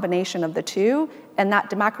 and the combination of the two. And that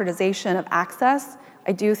democratization of access,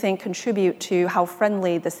 I do think, contribute to how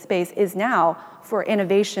friendly the space is now for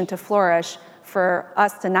innovation to flourish, for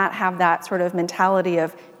us to not have that sort of mentality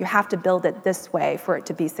of you have to build it this way for it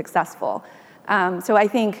to be successful. So I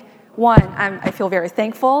think, one, I feel very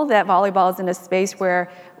thankful that volleyball is in a space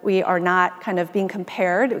where we are not kind of being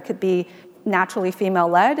compared. It could be naturally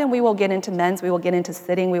female-led, and we will get into men's, we will get into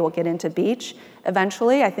sitting, we will get into beach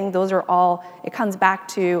eventually. I think those are all, it comes back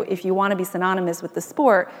to, if you want to be synonymous with the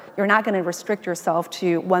sport, you're not going to restrict yourself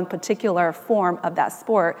to one particular form of that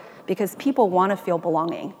sport, because people want to feel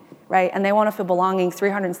belonging, right? And they want to feel belonging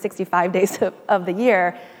 365 days of the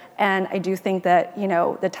year. And I do think that,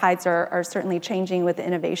 the tides are certainly changing with the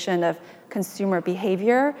innovation of consumer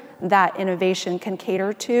behavior that innovation can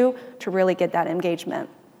cater to really get that engagement.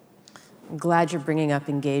 I'm glad you're bringing up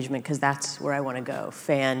engagement, because that's where I want to go,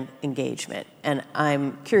 fan engagement. And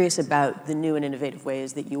I'm curious about the new and innovative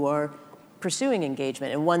ways that you are pursuing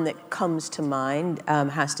engagement. And one that comes to mind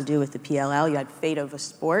has to do with the PLL. You had Fate of a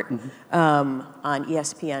Sport on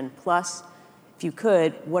ESPN+. If you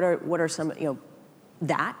could, what are some,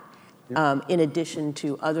 that, in addition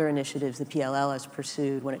to other initiatives the PLL has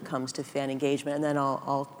pursued when it comes to fan engagement. And then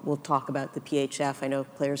we'll talk about the PHF. I know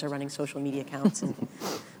players are running social media accounts, and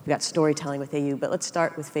we've got storytelling with AU, but let's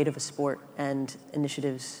start with Fate of a Sport and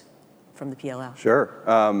initiatives from the PLL. Sure,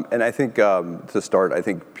 and I think to start, I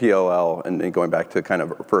think PLL, and going back to kind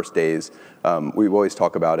of first days, we always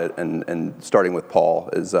talk about it, and starting with Paul,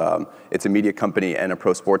 is it's a media company and a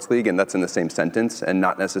pro sports league, and that's in the same sentence, and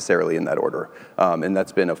not necessarily in that order. And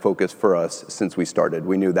that's been a focus for us since we started.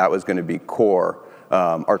 We knew that was going to be core,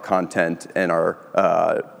 our content and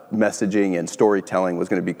our messaging and storytelling was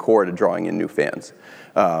going to be core to drawing in new fans.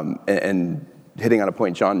 And hitting on a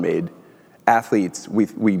point Jon made, athletes,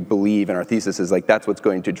 we believe in our thesis is like that's what's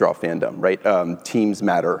going to draw fandom, right? Teams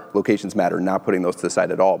matter, locations matter, not putting those to the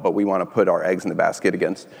side at all, but we want to put our eggs in the basket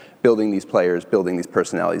against building these players, building these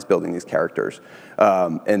personalities, building these characters.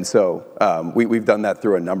 And so we've done that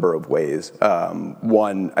through a number of ways.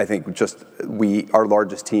 One, I think just our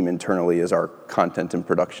largest team internally is our content and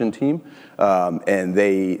production team. And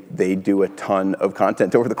they do a ton of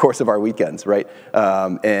content over the course of our weekends, right?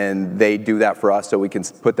 And they do that for us so we can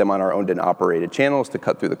put them on our owned and operated channels to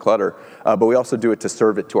cut through the clutter. But we also do it to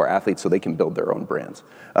serve it to our athletes so they can build their own brands.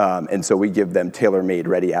 And so we give them tailor-made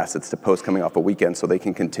ready assets to post coming off a weekend so they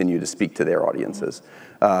can continue to speak to their audiences.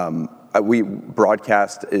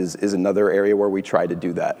 broadcast is another area where we try to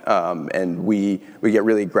do that, and we get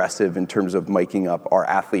really aggressive in terms of miking up our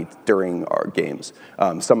athletes during our games.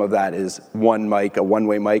 Some of that is one mic, a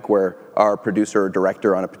one-way mic, where our producer or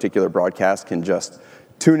director on a particular broadcast can just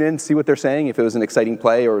tune in, see what they're saying. If it was an exciting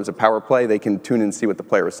play or it was a power play, they can tune in and see what the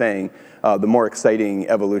player was saying. The more exciting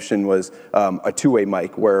evolution was a two-way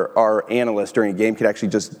mic, where our analyst during a game could actually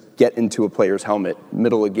just get into a player's helmet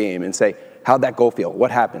middle of game and say, how'd that goal feel? What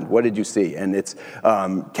happened? What did you see? And it's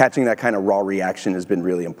catching that kind of raw reaction has been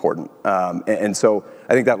really important. And so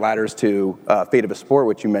I think that ladders to Fate of a Sport,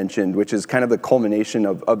 which you mentioned, which is kind of the culmination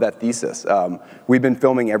of that thesis. We've been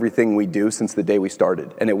filming everything we do since the day we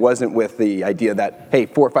started. And it wasn't with the idea that, hey,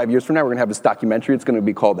 4 or 5 years from now, we're going to have this documentary. It's going to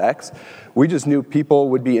be called X. We just knew people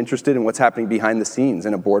would be interested in what's happening behind the scenes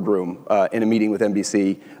in a boardroom, in a meeting with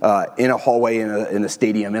NBC, in a hallway, in a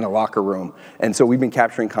stadium, in a locker room. And so we've been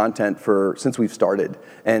capturing content since we've started.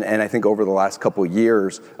 And I think over the last couple of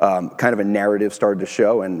years, kind of a narrative started to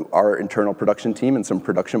show, and our internal production team and some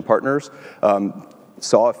production partners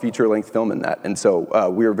saw a feature-length film in that. And so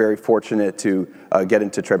we were very fortunate to get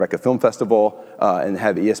into Tribeca Film Festival and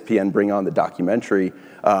have ESPN bring on the documentary.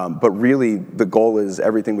 But really, the goal is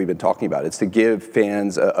everything we've been talking about. It's to give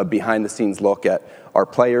fans a behind-the-scenes look at our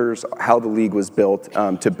players, how the league was built,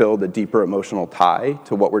 to build a deeper emotional tie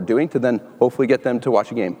to what we're doing, to then hopefully get them to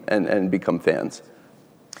watch a game and become fans.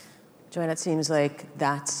 Joanna, it seems like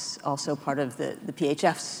that's also part of the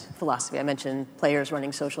PHF's philosophy. I mentioned players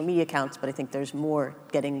running social media accounts, but I think there's more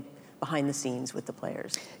getting behind the scenes with the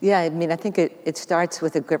players. Yeah, I mean, I think it starts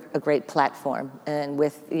with a great platform. And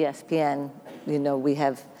with ESPN, we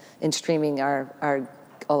have, in streaming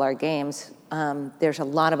all our games, there's a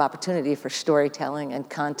lot of opportunity for storytelling and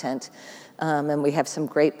content. And we have some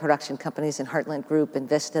great production companies in Heartland Group and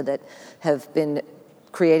Vista that have been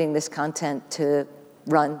creating this content to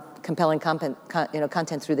run compelling content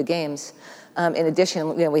through the games. In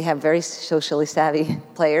addition, we have very socially savvy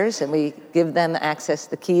players, and we give them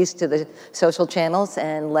the keys to the social channels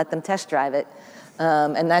and let them test drive it.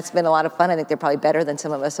 And that's been a lot of fun. I think they're probably better than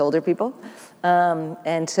some of us older people.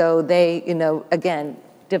 And so they, again,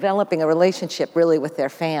 developing a relationship really with their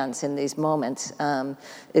fans in these moments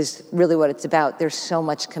is really what it's about. There's so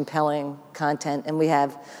much compelling content, and we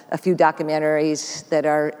have a few documentaries that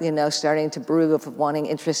are, starting to brew of wanting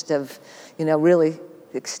interest of, really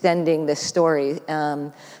extending this story.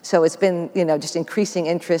 So it's been, just increasing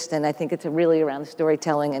interest, and I think it's really around the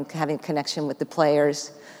storytelling and having connection with the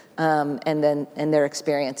players and their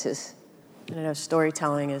experiences. And I know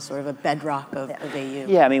storytelling is sort of a bedrock of AU.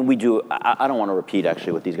 Yeah, I mean, we do. I don't want to repeat,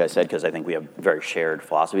 actually, what these guys said, because I think we have very shared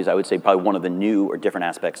philosophies. I would say probably one of the new or different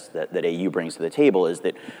aspects that AU brings to the table is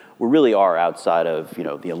that we really are, outside of,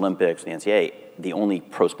 the Olympics, the NCAA, the only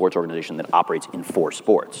pro sports organization that operates in 4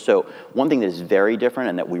 sports. So one thing that is very different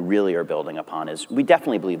and that we really are building upon is we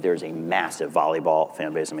definitely believe there's a massive volleyball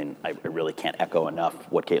fan base. I mean, I really can't echo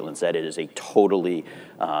enough what Katlyn said. It is a totally...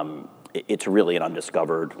 it's really an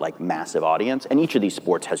undiscovered, massive audience. And each of these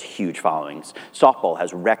sports has huge followings. Softball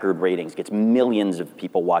has record ratings, gets millions of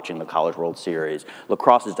people watching the College World Series.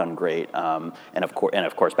 Lacrosse has done great, and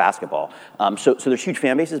of course basketball. So there's huge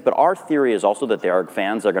fan bases, but our theory is also that there are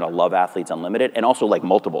fans that are going to love Athletes Unlimited and also like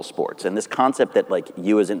multiple sports. And this concept that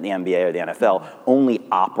you as in the NBA or the NFL only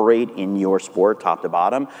operate in your sport top to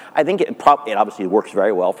bottom, I think it obviously works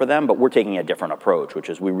very well for them, but we're taking a different approach, which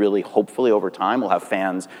is we really, hopefully over time, will have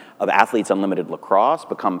fans of Athletes Unlimited Lacrosse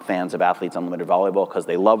become fans of Athletes Unlimited Volleyball because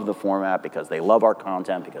they love the format, because they love our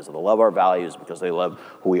content, because they love our values, because they love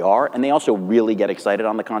who we are. And they also really get excited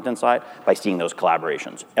on the content side by seeing those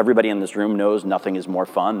collaborations. Everybody in this room knows nothing is more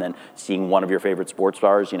fun than seeing one of your favorite sports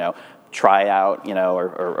stars, try out,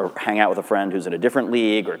 or hang out with a friend who's in a different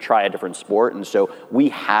league or try a different sport. And so we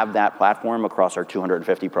have that platform across our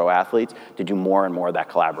 250 pro athletes to do more and more of that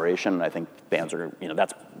collaboration. And I think fans are,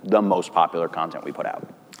 that's the most popular content we put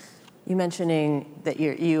out. You mentioning that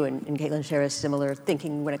you and Katlyn share a similar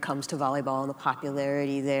thinking when it comes to volleyball and the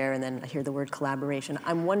popularity there, and then I hear the word collaboration.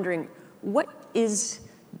 I'm wondering, what is,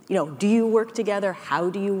 do you work together? How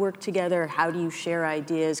do you work together? How do you share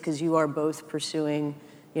ideas? Because you are both pursuing,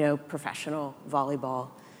 professional volleyball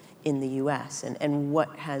in the U.S. And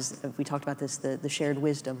what has, we talked about this, the shared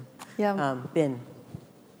wisdom been?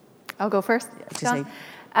 I'll go first, John.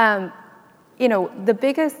 The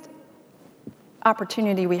biggest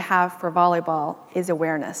opportunity we have for volleyball is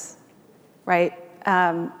awareness, right?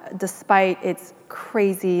 Despite its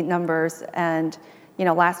crazy numbers and,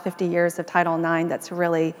 last 50 years of Title IX, that's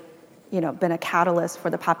really, been a catalyst for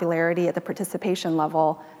the popularity at the participation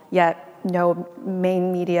level, yet no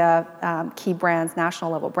main media, key brands, national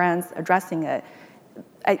level brands addressing it.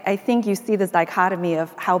 I think you see this dichotomy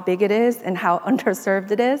of how big it is and how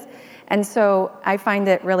underserved it is. And so I find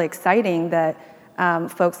it really exciting that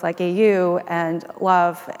folks like AU and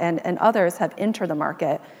Love and others have entered the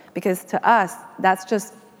market, because to us, that's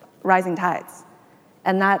just rising tides.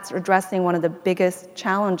 And that's addressing one of the biggest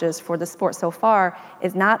challenges for the sport so far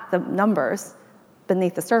is not the numbers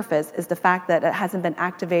beneath the surface, is the fact that it hasn't been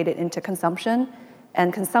activated into consumption.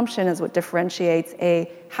 And consumption is what differentiates a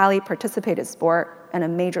highly participated sport and a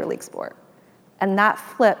major league sport. And that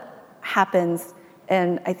flip happens,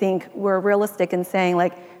 and I think we're realistic in saying,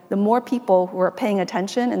 like, the more people who are paying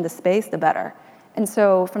attention in the space, the better. And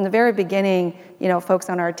so from the very beginning, folks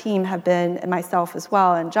on our team have been, and myself as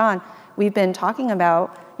well, and Jon, we've been talking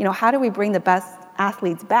about, how do we bring the best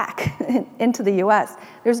athletes back into the US?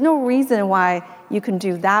 There's no reason why you can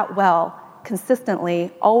do that well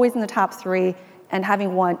consistently, always in the top 3, and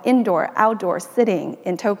having won indoor, outdoor, sitting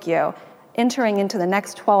in Tokyo, entering into the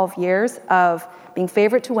next 12 years of being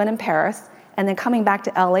favorite to win in Paris, and then coming back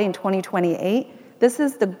to LA in 2028. This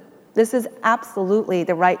is absolutely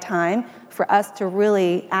the right time for us to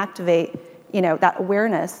really activate, that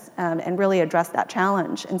awareness and really address that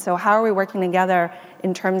challenge. And so how are we working together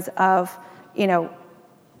in terms of,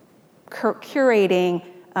 curating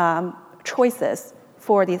choices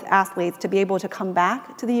for these athletes to be able to come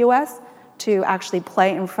back to the US, to actually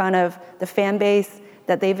play in front of the fan base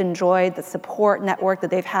that they've enjoyed, the support network that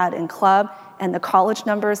they've had in club, and the college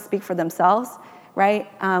numbers speak for themselves, right?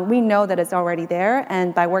 We know that it's already there,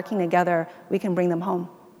 and by working together, we can bring them home.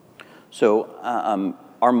 So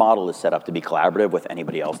our model is set up to be collaborative with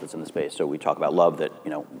anybody else that's in the space. So we talk about Love that,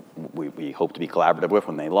 we hope to be collaborative with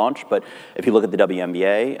when they launch. But if you look at the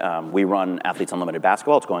WNBA, we run Athletes Unlimited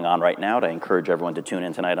Basketball. It's going on right now. I encourage everyone to tune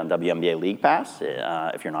in tonight on WNBA League Pass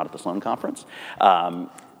if you're not at the Sloan Conference.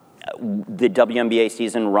 The WNBA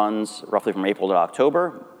season runs roughly from April to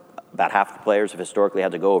October. About half the players have historically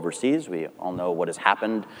had to go overseas. We all know what has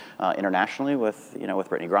happened internationally with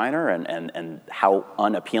Brittany Griner and how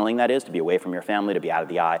unappealing that is to be away from your family, to be out of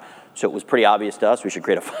the eye. So it was pretty obvious to us we should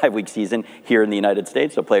create a 5-week season here in the United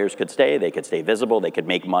States so players could stay, they could stay visible, they could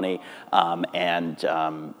make money, and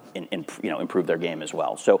improve their game as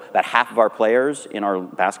well. So about half of our players in our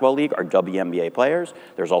basketball league are WNBA players.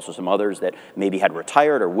 There's also some others that maybe had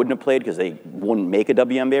retired or wouldn't have played because they wouldn't make a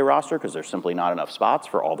WNBA roster because there's simply not enough spots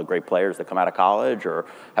for all the great players that come out of college or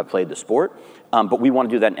have played the sport. But we want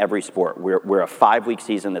to do that in every sport. We're a 5-week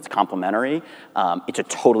season that's complementary. It's a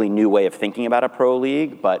totally new way of thinking about a pro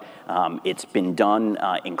league, but it's been done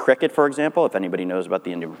in cricket, for example. If anybody knows about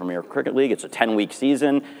the Indian Premier Cricket League, it's a 10-week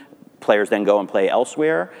season. Players then go and play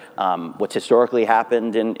elsewhere. What's historically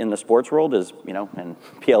happened in the sports world is, and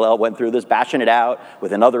PLL went through this, bashing it out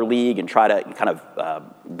with another league and try to kind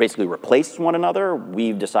of basically replace one another.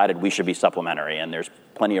 We've decided we should be supplementary, and there's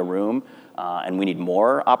plenty of room, and we need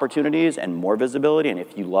more opportunities and more visibility. And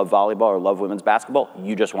if you love volleyball or love women's basketball,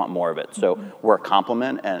 you just want more of it. So we're a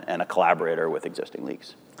complement and a collaborator with existing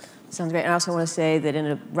leagues. Sounds great. And I also want to say that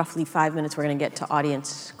in roughly 5 minutes, we're going to get to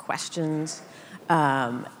audience questions.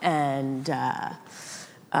 So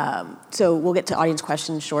we'll get to audience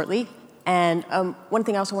questions shortly. And one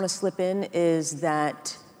thing I also want to slip in is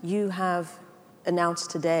that you have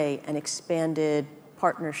announced today an expanded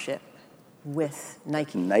partnership with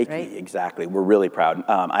Nike. Nike, right? Exactly. We're really proud.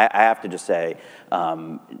 I have to just say,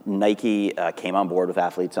 Nike came on board with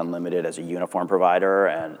Athletes Unlimited as a uniform provider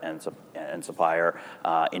and supplier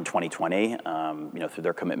in 2020, through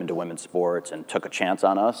their commitment to women's sports, and took a chance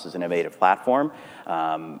on us as an innovative platform.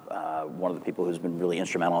 One of the people who's been really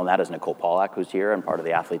instrumental in that is Nicole Pollack, who's here and part of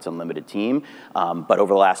the Athletes Unlimited team. But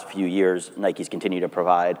over the last few years, Nike's continued to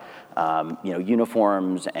provide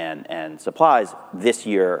uniforms and supplies. This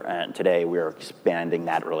year and today, we're expanding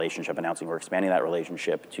that relationship, announcing we're expanding that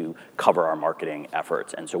relationship to cover our marketing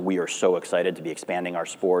efforts. And so we are so excited to be expanding our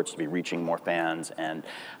sports, to be reaching more fans, and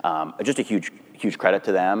just a huge credit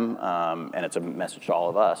to them. And it's a message to all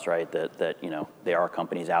of us, right, that there are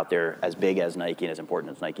companies out there as big as Nike and as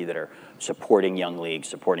important as Nike that are supporting young leagues,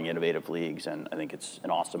 supporting innovative leagues. And I think it's an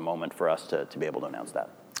awesome moment for us to be able to announce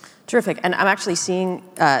that. Terrific. And I'm actually seeing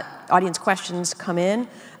audience questions come in.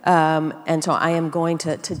 And so I am going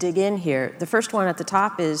to dig in here. The first one at the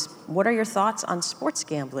top is, what are your thoughts on sports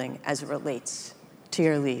gambling as it relates to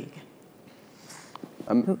your league?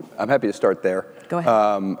 I'm happy to start there. Go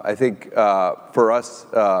ahead. I think for us,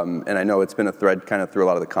 and I know it's been a thread kind of through a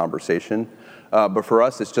lot of the conversation, but for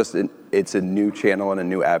us, it's a new channel and a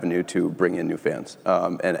new avenue to bring in new fans.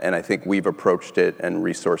 And I think we've approached it and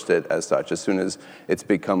resourced it as such. As soon as it's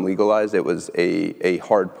become legalized, it was a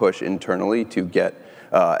hard push internally to get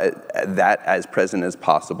that as present as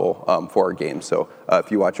possible for our game. So If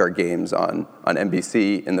you watch our games on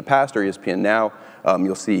NBC in the past or ESPN now,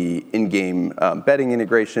 you'll see in-game betting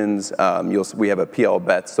integrations. We have a PL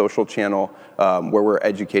Bets social channel where we're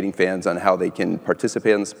educating fans on how they can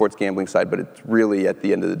participate on the sports gambling side. But it's really, at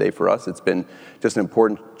the end of the day, for us, it's been just an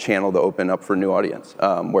important channel to open up for a new audience,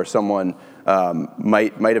 where someone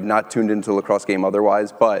might have not tuned into a lacrosse game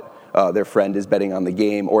otherwise, but their friend is betting on the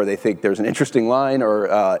game, or they think there's an interesting line or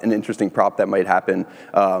an interesting prop that might happen.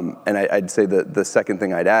 And I'd say the second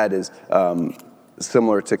thing I'd add is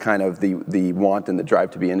similar to kind of the want and the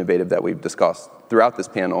drive to be innovative that we've discussed throughout this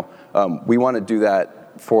panel. We want to do that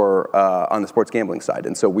for on the sports gambling side.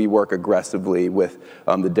 And so we work aggressively with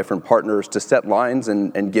the different partners to set lines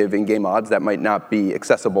and give in-game odds that might not be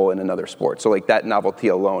accessible in another sport. So like that novelty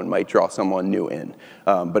alone might draw someone new in.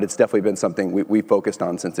 But it's definitely been something we focused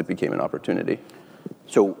on since it became an opportunity.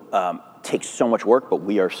 So takes so much work, but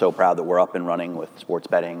we are so proud that we're up and running with sports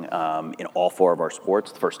betting in all 4 of our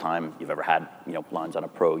sports. The first time you've ever had lines on a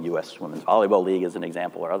pro U.S. Women's Volleyball League as an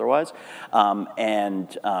example or otherwise.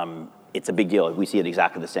 It's a big deal. We see it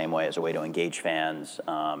exactly the same way, as a way to engage fans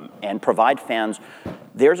and provide fans.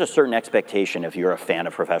 There's a certain expectation, if you're a fan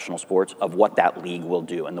of professional sports, of what that league will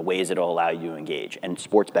do and the ways it'll allow you to engage. And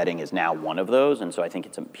sports betting is now one of those. And so I think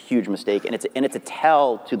it's a huge mistake. And it's a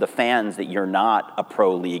tell to the fans that you're not a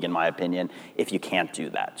pro league, in my opinion, if you can't do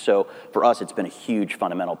that. So for us, it's been a huge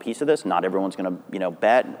fundamental piece of this. Not everyone's going to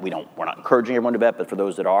bet. We're not encouraging everyone to bet, but for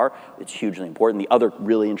those that are, it's hugely important. The other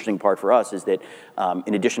really interesting part for us is that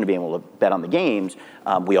in addition to being able to bet on the games,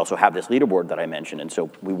 we also have this leaderboard that I mentioned. And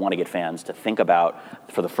so we want to get fans to think about,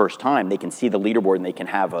 for the first time, they can see the leaderboard and they can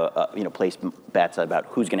have place bets about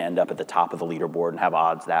who's going to end up at the top of the leaderboard and have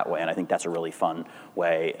odds that way. And I think that's a really fun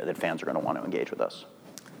way that fans are going to want to engage with us.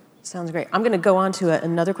 Sounds great. I'm going to go on to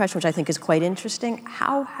another question, which I think is quite interesting.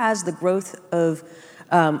 How has the growth of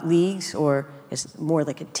leagues, or it's more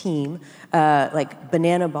like a team, like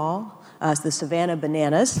Banana Ball, the Savannah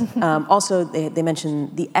Bananas. Also, they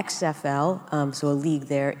mentioned the XFL, so a league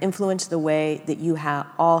there, influenced the way that you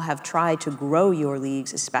all have tried to grow your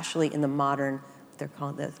leagues, especially in the modern, the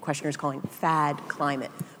questioner's calling fad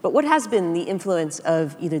climate. But what has been the influence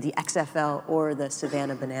of either the XFL or the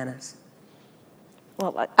Savannah Bananas?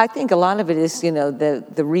 Well, I think a lot of it is,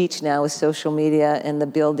 the reach now with social media and the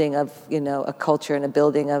building of, a culture and a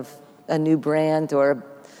building of a new brand or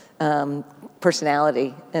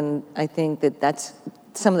personality. And I think that's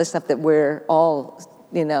some of the stuff that we're all,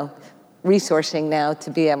 resourcing now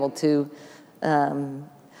to be able to,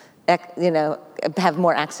 have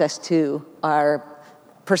more access to our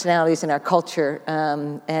personalities and our culture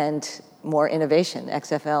and more innovation.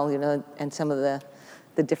 XFL, and some of the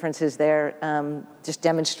differences there just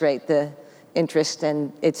demonstrate the interest.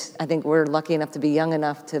 And I think we're lucky enough to be young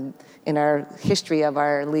enough to, in our history of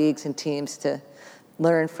our leagues and teams, to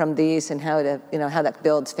learn from these and how that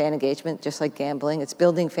builds fan engagement, just like gambling. It's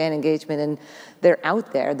building fan engagement, and they're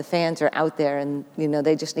out there. The fans are out there, and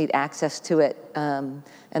they just need access to it. And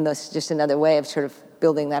that's just another way of sort of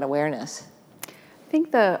building that awareness. I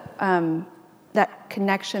think that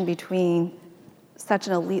connection between such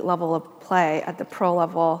an elite level of play at the pro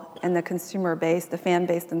level and the consumer base, the fan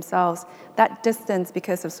base themselves, that distance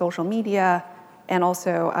because of social media and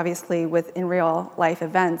also obviously with in real life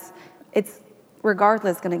events, it's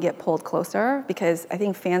regardless going to get pulled closer, because I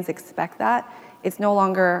think fans expect that. It's no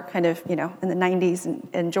longer kind of, in the 90s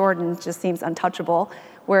and Jordan just seems untouchable,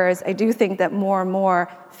 whereas I do think that more and more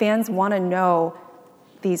fans want to know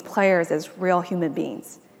these players as real human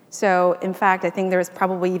beings. So in fact, I think there's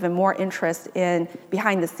probably even more interest in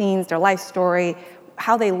behind the scenes, their life story,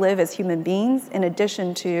 how they live as human beings, in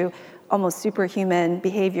addition to almost superhuman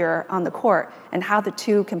behavior on the court, and how the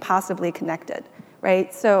two can possibly connect it,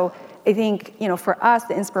 right? So I think, for us,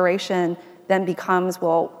 the inspiration then becomes,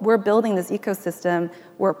 well, we're building this ecosystem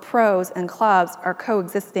where pros and clubs are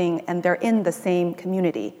coexisting and they're in the same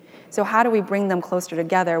community. So how do we bring them closer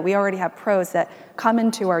together? We already have pros that come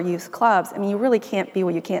into our youth clubs. I mean, you really can't be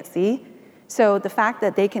what you can't see. So the fact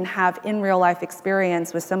that they can have in real life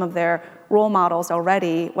experience with some of their role models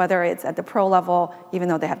already, whether it's at the pro level, even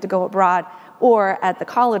though they have to go abroad, or at the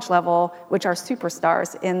college level, which are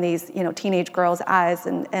superstars in these, teenage girls' eyes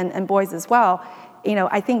and boys as well.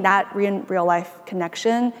 I think that real life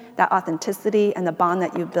connection, that authenticity and the bond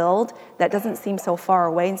that you build that doesn't seem so far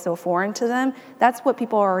away and so foreign to them, that's what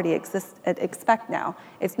people already expect now.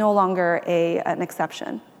 It's no longer an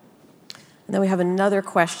exception. And then we have another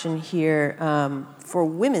question here. For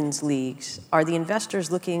women's leagues, are the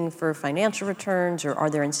investors looking for financial returns, or are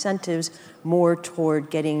there incentives more toward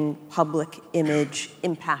getting public image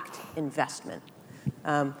impact investment?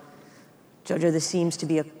 Jojo, this seems to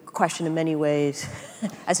be a question in many ways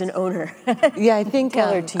as an owner. Yeah, I think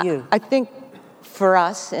tailored to you. I think for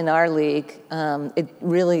us in our league, it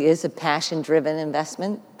really is a passion-driven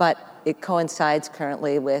investment, but it coincides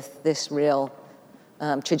currently with this real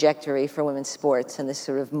trajectory for women's sports and this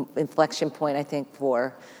sort of inflection point, I think,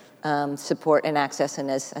 for support and access.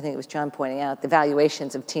 And as I think it was Jon pointing out, the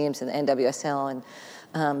valuations of teams in the NWSL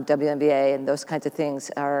and WNBA and those kinds of things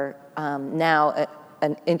are now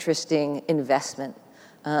an interesting investment.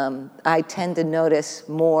 I tend to notice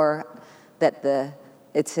more that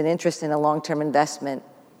it's an interest in a long-term investment,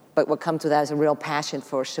 but what comes with that is a real passion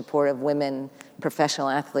for support of women, professional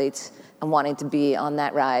athletes, and wanting to be on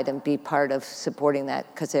that ride and be part of supporting that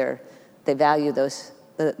because they value those.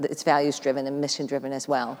 It's values-driven and mission-driven as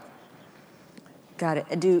well. Got it.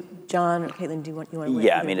 Jon or Katlyn, you want to weigh in?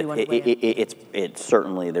 Yeah, I mean, it's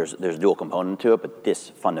certainly, there's dual component to it, but this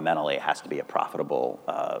fundamentally has to be a profitable,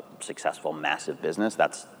 successful, massive business.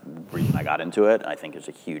 That's the reason I got into it. I think it's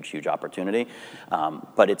a huge, huge opportunity.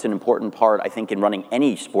 But it's an important part, I think, in running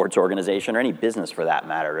any sports organization or any business for that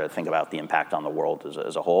matter, to think about the impact on the world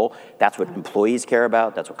as a whole. That's what employees care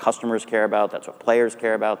about. That's what customers care about. That's what players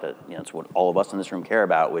care about. That's what all of us in this room care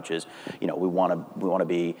about, which is, we want to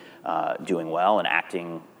be doing well and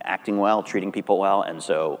acting well, treating people well, and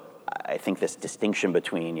so I think this distinction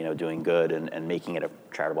between doing good and making it a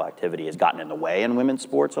charitable activity has gotten in the way in women's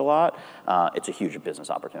sports a lot. It's a huge business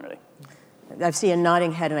opportunity. I see a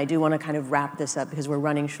nodding head, and I do want to kind of wrap this up because we're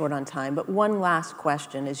running short on time. But one last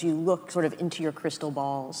question, as you look sort of into your crystal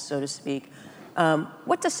balls, so to speak,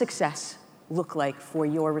 what does success look like for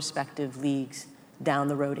your respective leagues down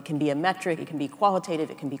the road? It can be a metric, it can be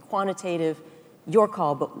qualitative, it can be quantitative. Your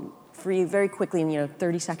call, but for you, very quickly, in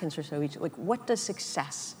 30 seconds or so each, what does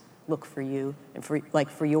success look for you and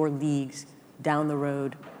for your leagues down the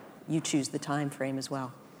road? You choose the time frame as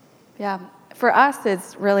well. Yeah, for us,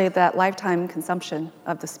 it's really that lifetime consumption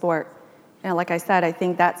of the sport. Like I said, I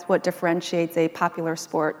think that's what differentiates a popular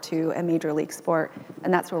sport to a major league sport,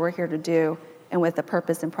 and that's what we're here to do, and with a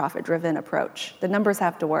purpose and profit-driven approach. The numbers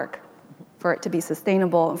have to work for it to be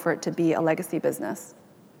sustainable and for it to be a legacy business.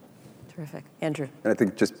 Terrific. Andrew. And I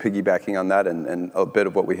think just piggybacking on that and a bit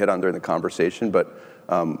of what we hit on during the conversation, but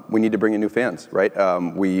we need to bring in new fans, right?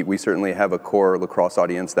 We certainly have a core lacrosse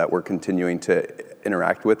audience that we're continuing to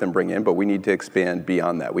interact with and bring in, but we need to expand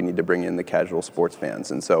beyond that. We need to bring in the casual sports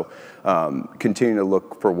fans. And so continuing to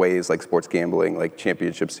look for ways like sports gambling, like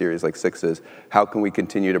championship series, like Sixes, how can we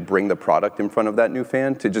continue to bring the product in front of that new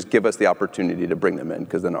fan to just give us the opportunity to bring them in?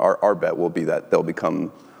 Because then our bet will be that they'll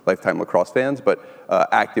become lifetime lacrosse fans, but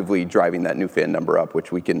actively driving that new fan number up,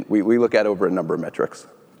 which we look at over a number of metrics.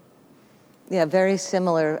 Yeah, very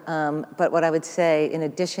similar. But what I would say in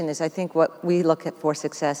addition is I think what we look at for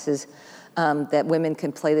success is that women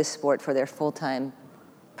can play this sport for their full-time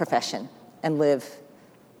profession and live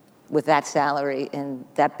with that salary and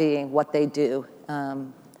that being what they do.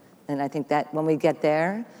 And I think that when we get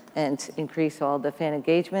there and increase all the fan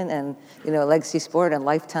engagement and a legacy sport and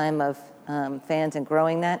lifetime of fans and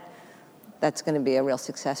growing that's going to be a real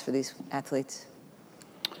success for these athletes.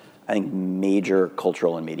 I think major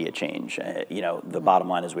cultural and media change. The bottom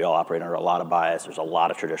line is we all operate under a lot of bias. There's a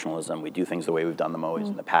lot of traditionalism. We do things the way we've done them always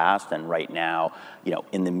in the past. And right now,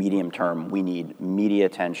 in the medium term, we need media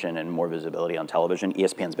attention and more visibility on television.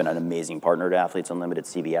 ESPN's been an amazing partner to Athletes Unlimited,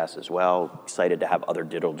 CBS as well. Excited to have other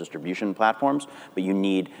digital distribution platforms, but you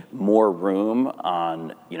need more room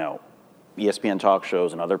on, ESPN talk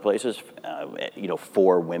shows and other places,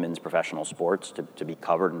 for women's professional sports to be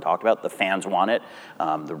covered and talked about. The fans want it.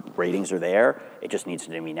 The ratings are there. It just needs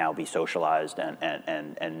to now be socialized,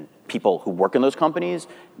 and people who work in those companies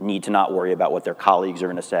need to not worry about what their colleagues are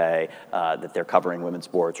going to say, that they're covering women's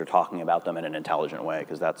sports or talking about them in an intelligent way,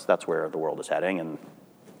 because that's where the world is heading, and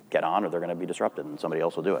get on or they're going to be disrupted and somebody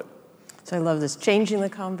else will do it. So I love this, changing the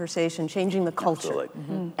conversation, changing the culture. Absolutely.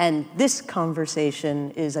 Mm-hmm. And this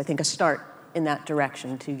conversation is, I think, a start in that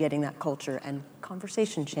direction to getting that culture and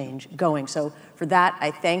conversation change going. So for that,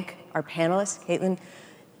 I thank our panelists, Katlyn,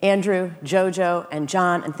 Andrew, Jojo, and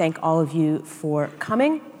Jon, and thank all of you for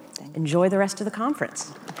coming. Enjoy the rest of the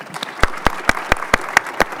conference.